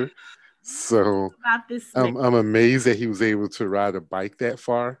Boulder. So I'm amazed that he was able to ride a bike that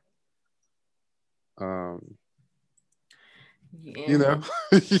far. He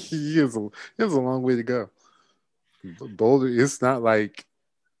has a long way to go. Boulder, it's not like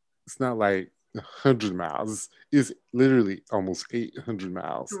 100 miles. It's literally almost 800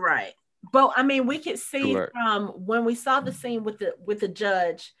 miles. Right. But I mean, we could see from when we saw the scene with the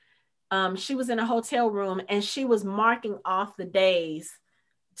judge, she was in a hotel room and she was marking off the days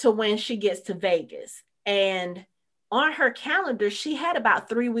to when she gets to Vegas. And on her calendar, she had about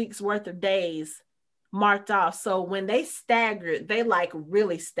 3 weeks worth of days marked off. So when they staggered, they like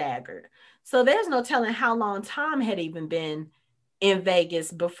really staggered. So there's no telling how long Tom had even been in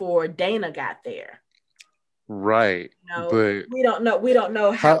Vegas before Dana got there. Right. But we don't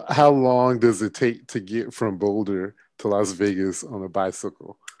know how long does it take to get from Boulder to Las Vegas on a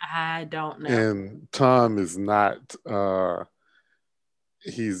bicycle? I don't know. And Tom is not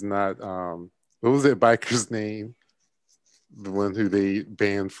he's not what was that biker's name? The one who they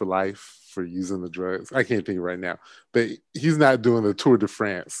banned for life for using the drugs. I can't think right now. But he's not doing the Tour de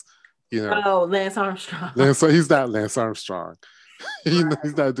France, Oh, Lance Armstrong. He's not Lance Armstrong.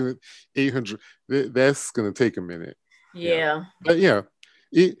 He's not doing 800. That's going to take a minute. Yeah. But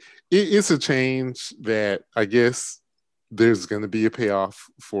it's a change that I guess there's going to be a payoff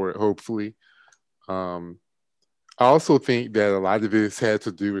for it, hopefully. I also think that a lot of this had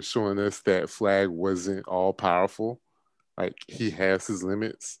to do with showing us that Flagg wasn't all powerful. Like, he has his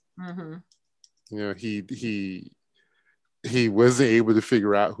limits. Mm-hmm. He wasn't able to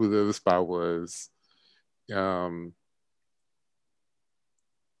figure out who the other spy was.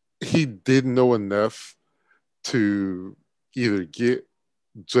 He didn't know enough to either get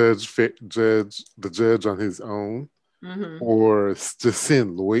the judge on his own, or just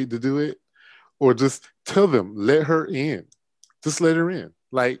send Lloyd to do it, or just tell them, let her in. Just let her in.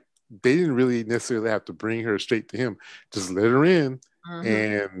 Like, they didn't really necessarily have to bring her straight to him. Just let her in.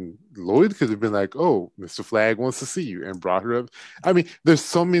 And Lloyd could have been like, oh, Mr. Flagg wants to see you, and brought her up. I mean, there's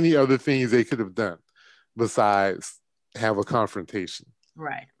so many other things they could have done besides have a confrontation.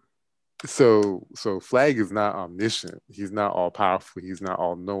 Right. So Flagg is not omniscient. He's not all powerful. He's not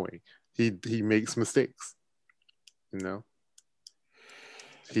all knowing. He makes mistakes.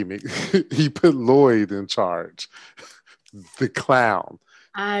 He put Lloyd in charge. The clown.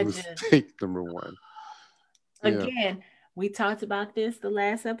 Mistake number one. Again, we talked about this the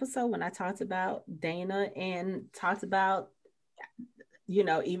last episode when I talked about Dana and talked about,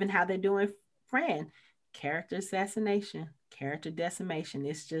 even how they're doing Fran. Character assassination, character decimation.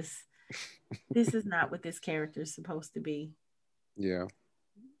 It's just, this is not what this character is supposed to be. Yeah.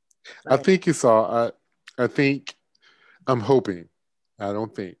 But I think it's all, I think, I'm hoping, I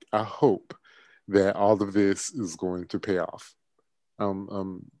hope that all of this is going to pay off.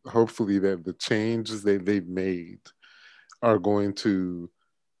 Hopefully that the changes that they've made are going to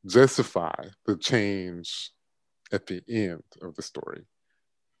justify the change at the end of the story.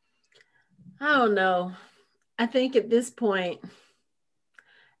 I don't know. I think at this point,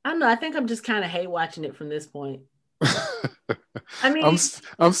 I don't know. I think I'm just kind of hate watching it from this point. I mean,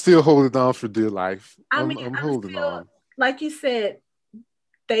 I'm still holding on for dear life. I'm I'm holding still, on. like you said,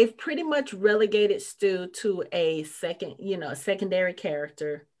 they've pretty much relegated Stu to a secondary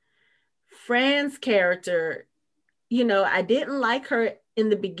character. Fran's character, I didn't like her in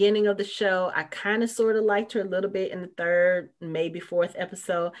the beginning of the show. I kind of sort of liked her a little bit in the third, maybe fourth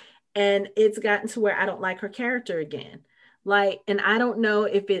episode. And it's gotten to where I don't like her character again. Like, and I don't know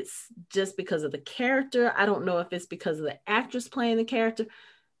if it's just because of the character. I don't know if it's because of the actress playing the character.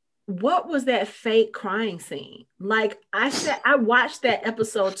 What was that fake crying scene? Like I watched that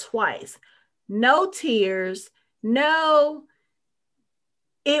episode twice. No tears, no,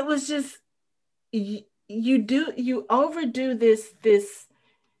 it was just you overdo this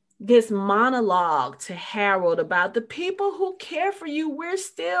monologue to Harold about the people who care for you. We're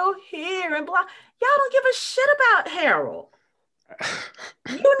still here and blah. Y'all don't give a shit about Harold.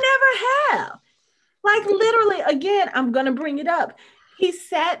 You never have. Like literally, again, I'm gonna bring it up. He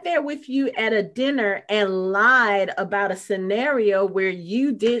sat there with you at a dinner and lied about a scenario where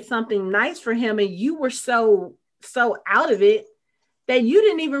you did something nice for him and you were so out of it that you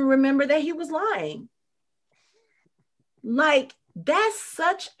didn't even remember that he was lying. Like that's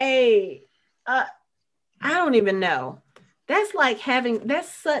such a I don't even know. That's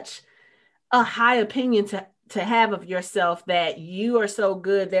such a high opinion to have of yourself, that you are so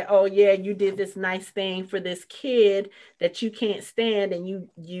good that, oh yeah, you did this nice thing for this kid that you can't stand, and and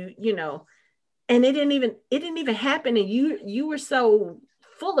it didn't even happen, and you were so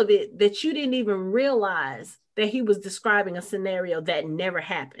full of it that you didn't even realize that he was describing a scenario that never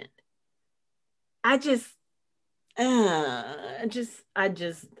happened. I just I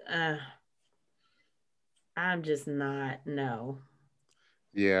just I'm just not, no.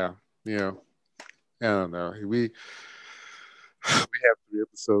 Yeah, yeah. I don't know. We have 3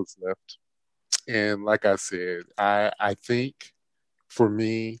 episodes left, and like I said, I think for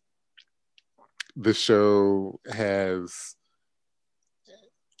me, the show has.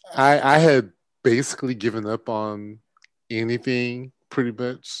 I had basically given up on anything pretty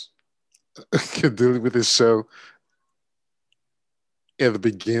much dealing with this show at the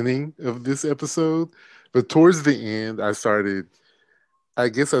beginning of this episode, but towards the end, I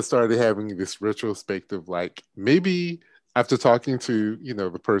guess I started having this retrospective, like maybe after talking to,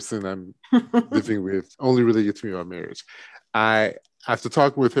 the person I'm living with, only related to me on marriage. I, after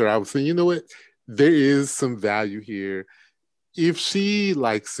talking with her, I was saying, you know what? There is some value here. If she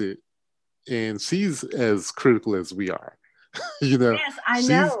likes it and she's as critical as we are, Yes, I she's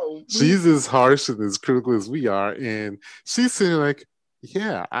know. she's as harsh and as critical as we are, and she's saying like,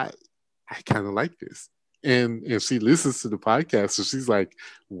 yeah, I kind of like this. And if she listens to the podcast, so she's like,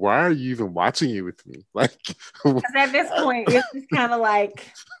 why are you even watching it with me? Like, Because at this point, it's just kind of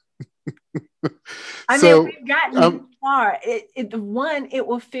like, I mean, so we've gotten this um, far. It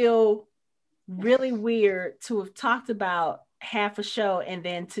will feel really weird to have talked about half a show and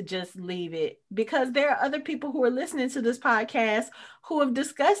then to just leave it, because there are other people who are listening to this podcast who have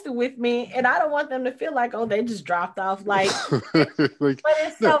discussed it with me, and I don't want them to feel like, oh, they just dropped off. Like, like, but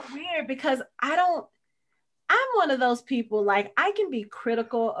it's no, so weird because I'm one of those people, like, I can be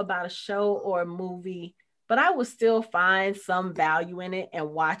critical about a show or a movie, but I will still find some value in it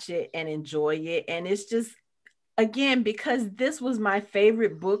and watch it and enjoy it. And it's just, again, because this was my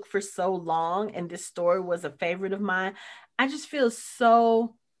favorite book for so long and this story was a favorite of mine, I just feel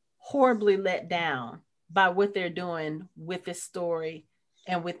so horribly let down by what they're doing with this story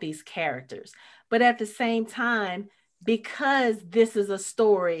and with these characters. But at the same time, because this is a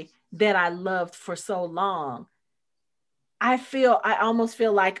story that I loved for so long, I almost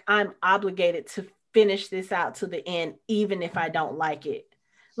feel like I'm obligated to finish this out to the end, even if I don't like it.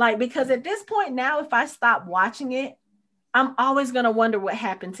 Like, because at this point now, if I stop watching it, I'm always going to wonder what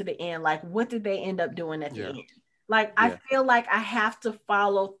happened to the end. Like, what did they end up doing at the yeah, end? Like, I yeah, feel like I have to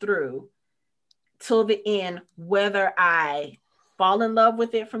follow through till the end, whether I fall in love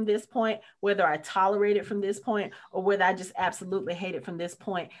with it from this point, whether I tolerate it from this point, or whether I just absolutely hate it from this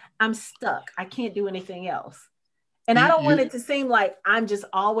point. I'm stuck. I can't do anything else. And I don't want you it to seem like I'm just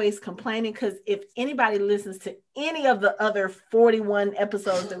always complaining, because if anybody listens to any of the other 41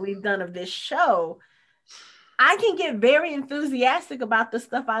 episodes that we've done of this show, I can get very enthusiastic about the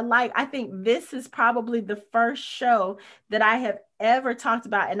stuff I like. I think this is probably the first show that I have ever talked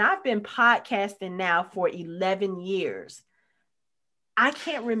about. And I've been podcasting now for 11 years. I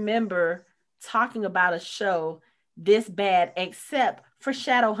can't remember talking about a show this bad except for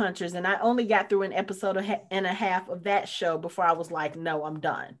Shadowhunters. And I only got through an episode and a half of that show before I was like, no, I'm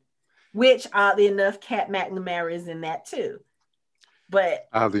done. Which, oddly enough, Kat McNamara is in that too. But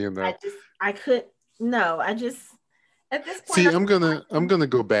oddly enough, I could, no, I just, At this point, See, I'm gonna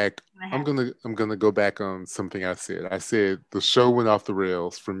go back. I I'm have. gonna go back on something I said. I said the show went off the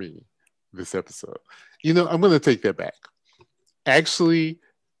rails for me this episode. I'm gonna take that back. Actually,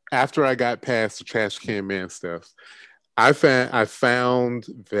 after I got past the trash can man stuff, I found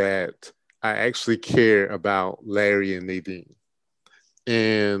that I actually care about Larry and Nadine,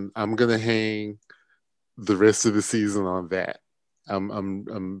 and I'm gonna hang the rest of the season on that.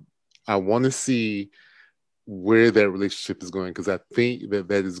 I want to see where that relationship is going because I think that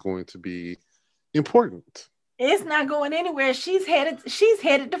that is going to be important. It's not going anywhere. She's headed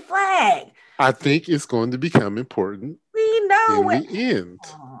to Flag. I think it's going to become important We know in it. the end.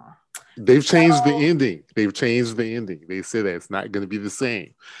 Oh. They've changed the So ending. They've changed the ending. They said that it's not going to be the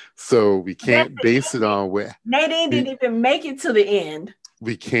same. So we that's can't the base it ending. on what Nadine we, didn't even make it to the end.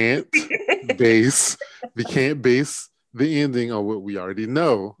 we can't base we can't base the ending on what we already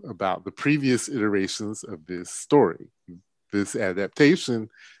know about the previous iterations of this story. This adaptation,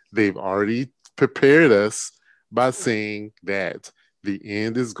 they've already prepared us by saying that the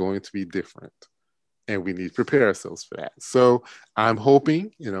end is going to be different and we need to prepare ourselves for that. So I'm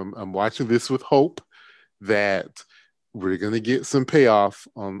hoping, I'm watching this with hope that we're going to get some payoff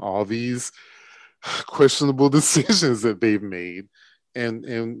on all these questionable decisions that they've made,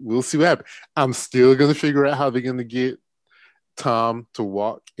 and we'll see what happens. I'm still going to figure out how they're going to get Tom to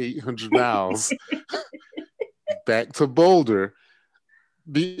walk 800 miles back to Boulder.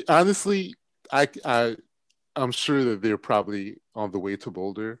 Honestly, I'm sure that they're probably on the way to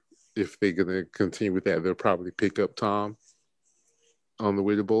Boulder. If they're going to continue with that, they'll probably pick up Tom on the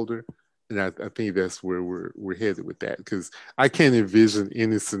way to Boulder. And I think that's where we're headed with that, because I can't envision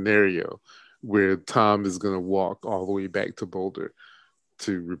any scenario where Tom is going to walk all the way back to Boulder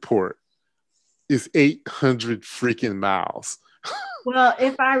to report. It's 800 freaking miles. Well,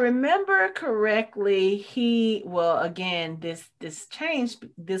 if I remember correctly, again, this changed.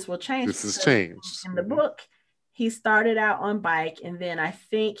 This will change This has because changed. in the book, he started out on bike, and then I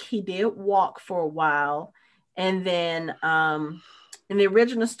think he did walk for a while, and then in the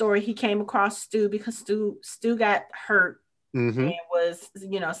original story, he came across Stu because Stu got hurt Mm-hmm. and was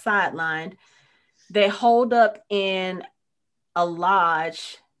sidelined. They holed up in a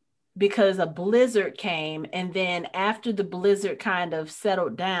lodge because a blizzard came, and then after the blizzard kind of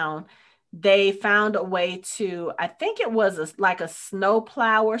settled down, they found a way to, I think it was like a snow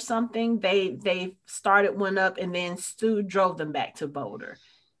plow or something. They started one up, and then Stu drove them back to Boulder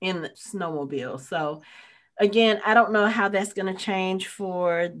in the snowmobile. So again, I don't know how that's going to change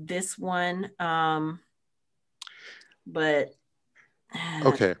for this one, but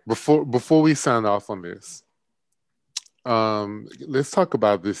Okay, before we sign off on this, let's talk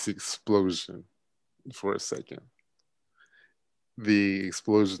about this explosion for a second. The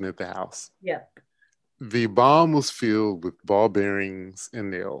explosion at the house. yeah. The bomb was filled with ball bearings and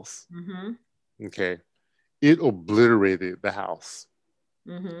nails. Mm-hmm. Okay. It obliterated the house.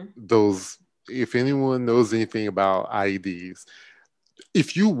 Mm-hmm. Those, if anyone knows anything about IEDs,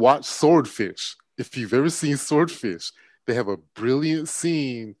 if you watch Swordfish, if you've ever seen Swordfish, they have a brilliant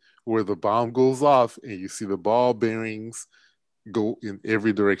scene where the bomb goes off and you see the ball bearings go in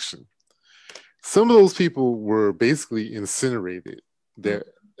every direction. Some of those people were basically incinerated. That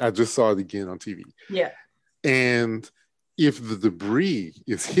I just saw it again on TV. Yeah. And if the debris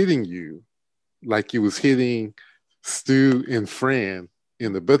is hitting you, like it was hitting Stu and Fran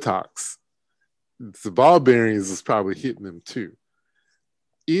in the buttocks, the ball bearings is probably hitting them too.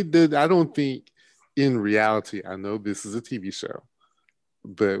 It did. I don't think in reality, I know this is a TV show,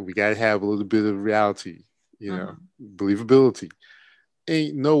 but we got to have a little bit of reality, believability.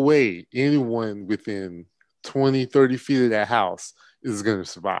 Ain't no way anyone within 20, 30 feet of that house is going to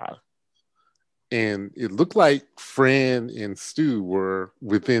survive. And it looked like Fran and Stu were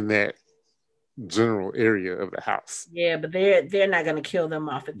within that general area of the house. Yeah, but they're not going to kill them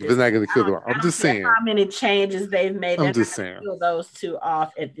off at this. They're not going to kill them off. I'm just saying. How many changes they've made? I'm just saying. Kill those two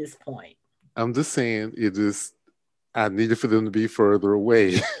off at this point. I'm just saying. I needed for them to be further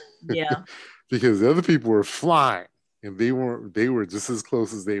away. Yeah. Because the other people were flying, and they were just as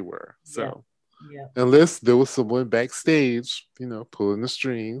close as they were. So. Yeah. Unless there was someone backstage, pulling the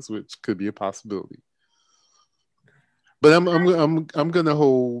strings, which could be a possibility. But I'm gonna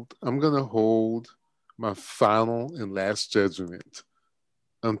hold my final and last judgment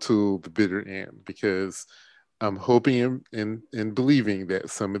until the bitter end, because I'm hoping and believing that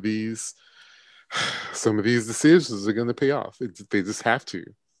some of these decisions are gonna pay off. They just have to.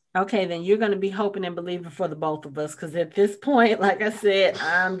 Okay, then you're gonna be hoping and believing for the both of us, because at this point, like I said,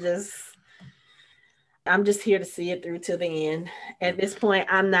 I'm just here to see it through to the end. At this point,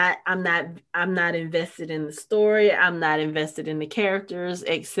 I'm not invested in the story. I'm not invested in the characters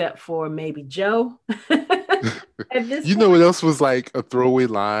except for maybe Joe. At this You know point. what else was like a throwaway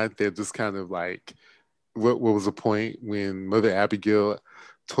line that just kind of like what was the point when Mother Abigail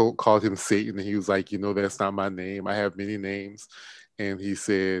called him Satan, and he was like, that's not my name. I have many names. And he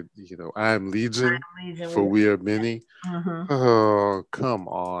said, I am Legion, Legion, for we are many. mm-hmm. Oh, come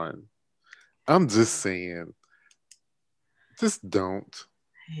on. I'm just saying, just don't.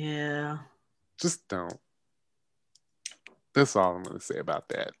 Yeah. Just don't. That's all I'm going to say about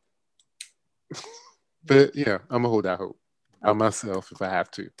that. But yeah, I'm going to hold out hope by myself if I have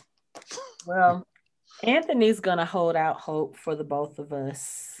to. Well, Anthony's going to hold out hope for the both of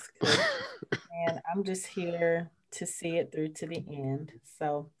us. And I'm just here to see it through to the end.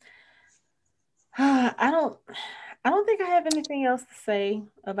 So I don't think I have anything else to say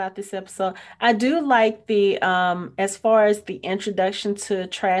about this episode. I do like the as far as the introduction to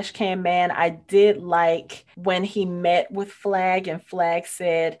Trash Can Man, I did like when he met with Flag and Flag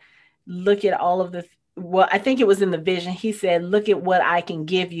said, look at all of the well, I think it was in the vision. He said, look at what I can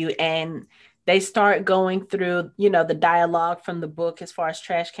give you. And they start going through, the dialogue from the book as far as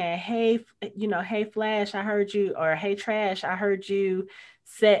Trash Can. Hey, hey Flash, I heard you, or hey Trash, I heard you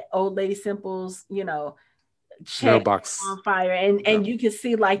set Old Lady Simple's, check Mailbox on fire, and you can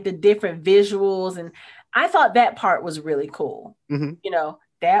see like the different visuals, and I thought that part was really cool. Mm-hmm.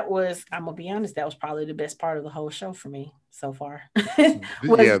 That was, I'm gonna be honest, that was probably the best part of the whole show for me so far.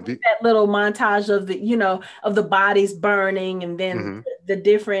 That little montage of the bodies burning, and then mm-hmm. the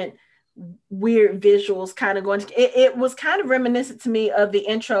different weird visuals kind of going. It was kind of reminiscent to me of the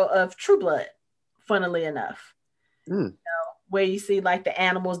intro of True Blood, funnily enough. Where you see like the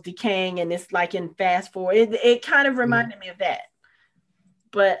animals decaying and it's like in fast forward. It kind of reminded me of that.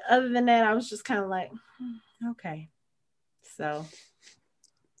 But other than that, I was just kind of like, okay. So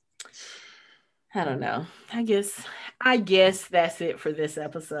I don't know. I guess that's it for this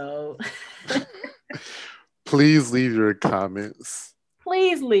episode. Please leave your comments.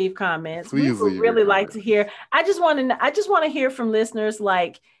 Please leave comments. We would really like to hear. I just want to hear from listeners,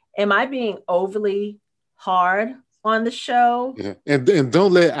 like, am I being overly hard on the show? Yeah. And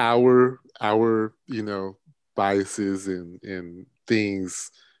don't let our biases and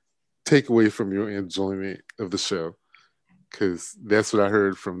things take away from your enjoyment of the show, because that's what I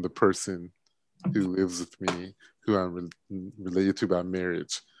heard from the person who lives with me, who I'm related to by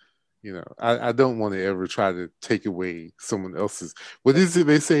marriage. I don't want to ever try to take away someone else's. What is it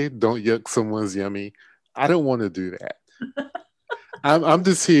they say? Don't yuck someone's yummy. I don't want to do that. I'm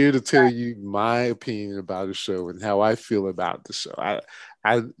just here to tell you my opinion about the show and how I feel about the show.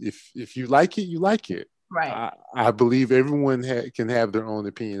 If you like it, you like it. Right. I believe everyone can have their own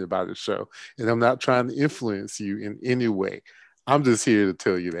opinion about the show, and I'm not trying to influence you in any way. I'm just here to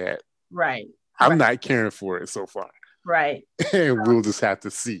tell you that. Right. I'm not caring for it so far. Right. And we'll just have to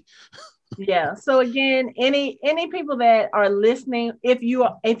see. Yeah. So again, any people that are listening, if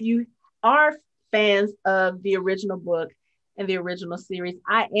you are fans of the original book and the original series,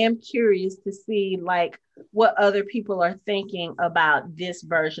 I am curious to see like what other people are thinking about this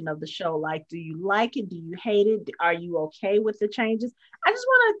version of the show. Like, do you like it? Do you hate it? Are you okay with the changes? I just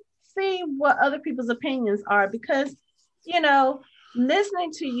want to see what other people's opinions are, because,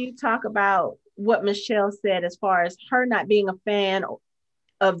 listening to you talk about what Michelle said as far as her not being a fan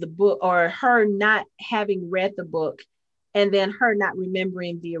of the book, or her not having read the book, and then her not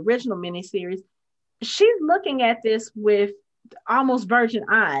remembering the original miniseries, she's looking at this with almost virgin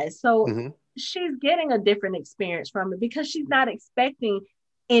eyes. So she's getting a different experience from it because she's not expecting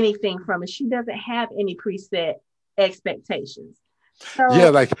anything from it. She doesn't have any preset expectations. So, yeah,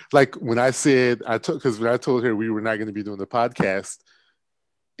 like when I said, because when I told her we were not going to be doing the podcast,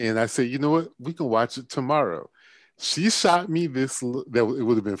 and I said, you know what, we can watch it tomorrow. She shot me this, that it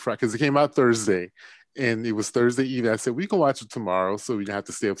would have been Friday, because it came out Thursday, and it was Thursday evening. I said, we can watch it tomorrow, so we don't have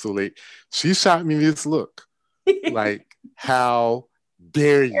to stay up so late. She shot me this look, like, how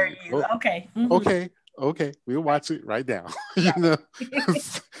dare you? Okay. Okay, we'll watch it right now.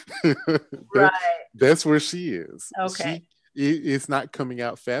 Right. That's where she is. Okay. It's not coming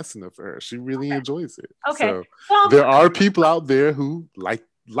out fast enough for her. She really enjoys it. Okay. So there are people out there who like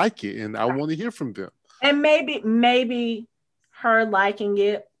it, and I want to hear from them. And maybe her liking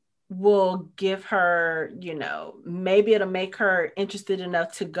it will give her, maybe it'll make her interested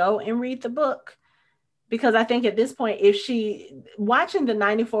enough to go and read the book. Because I think at this point, if she watching the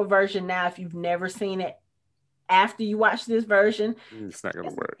 94 version now, if you've never seen it, after you watch this version, It's not gonna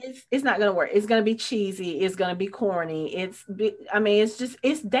work. It's not gonna work. It's gonna be cheesy. It's gonna be corny. It's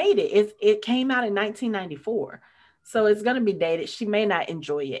dated. It came out in 1994, so it's gonna be dated. She may not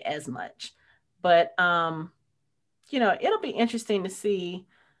enjoy it as much, but it'll be interesting to see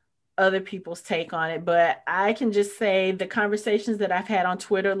other people's take on it. But I can just say the conversations that I've had on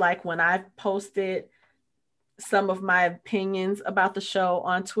Twitter, like when I've posted some of my opinions about the show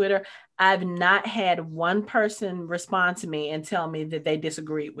on Twitter, I've not had one person respond to me and tell me that they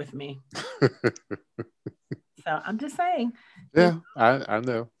disagreed with me. So I'm just saying. Yeah, I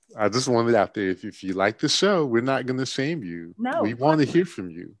know. I just want it out there. If you like the show, we're not going to shame you. No, we want to hear from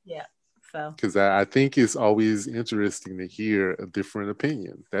you. Yeah. So because I think it's always interesting to hear a different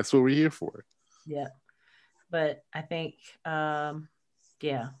opinion. That's what we're here for. Yeah, but I think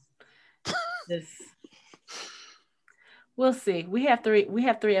this. We'll see. We have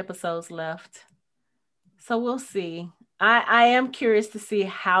three episodes left, so we'll see. I am curious to see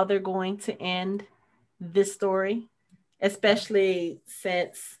how they're going to end this story, especially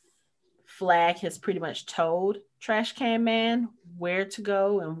since Flag has pretty much told Trash Can Man where to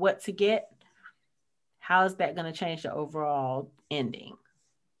go and what to get. How is that going to change the overall ending?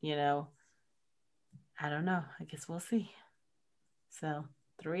 I don't know. I guess we'll see. So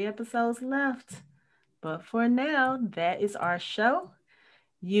 3 episodes left. But for now, that is our show.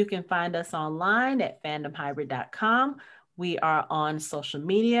 You can find us online at fandomhybrid.com. We are on social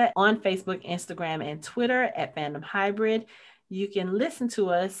media on Facebook, Instagram, and Twitter at Fandom Hybrid. You can listen to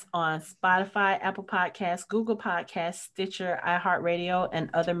us on Spotify, Apple Podcasts, Google Podcasts, Stitcher, iHeartRadio,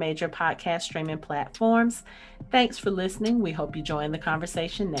 and other major podcast streaming platforms. Thanks for listening. We hope you join the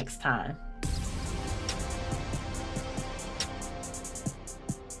conversation next time.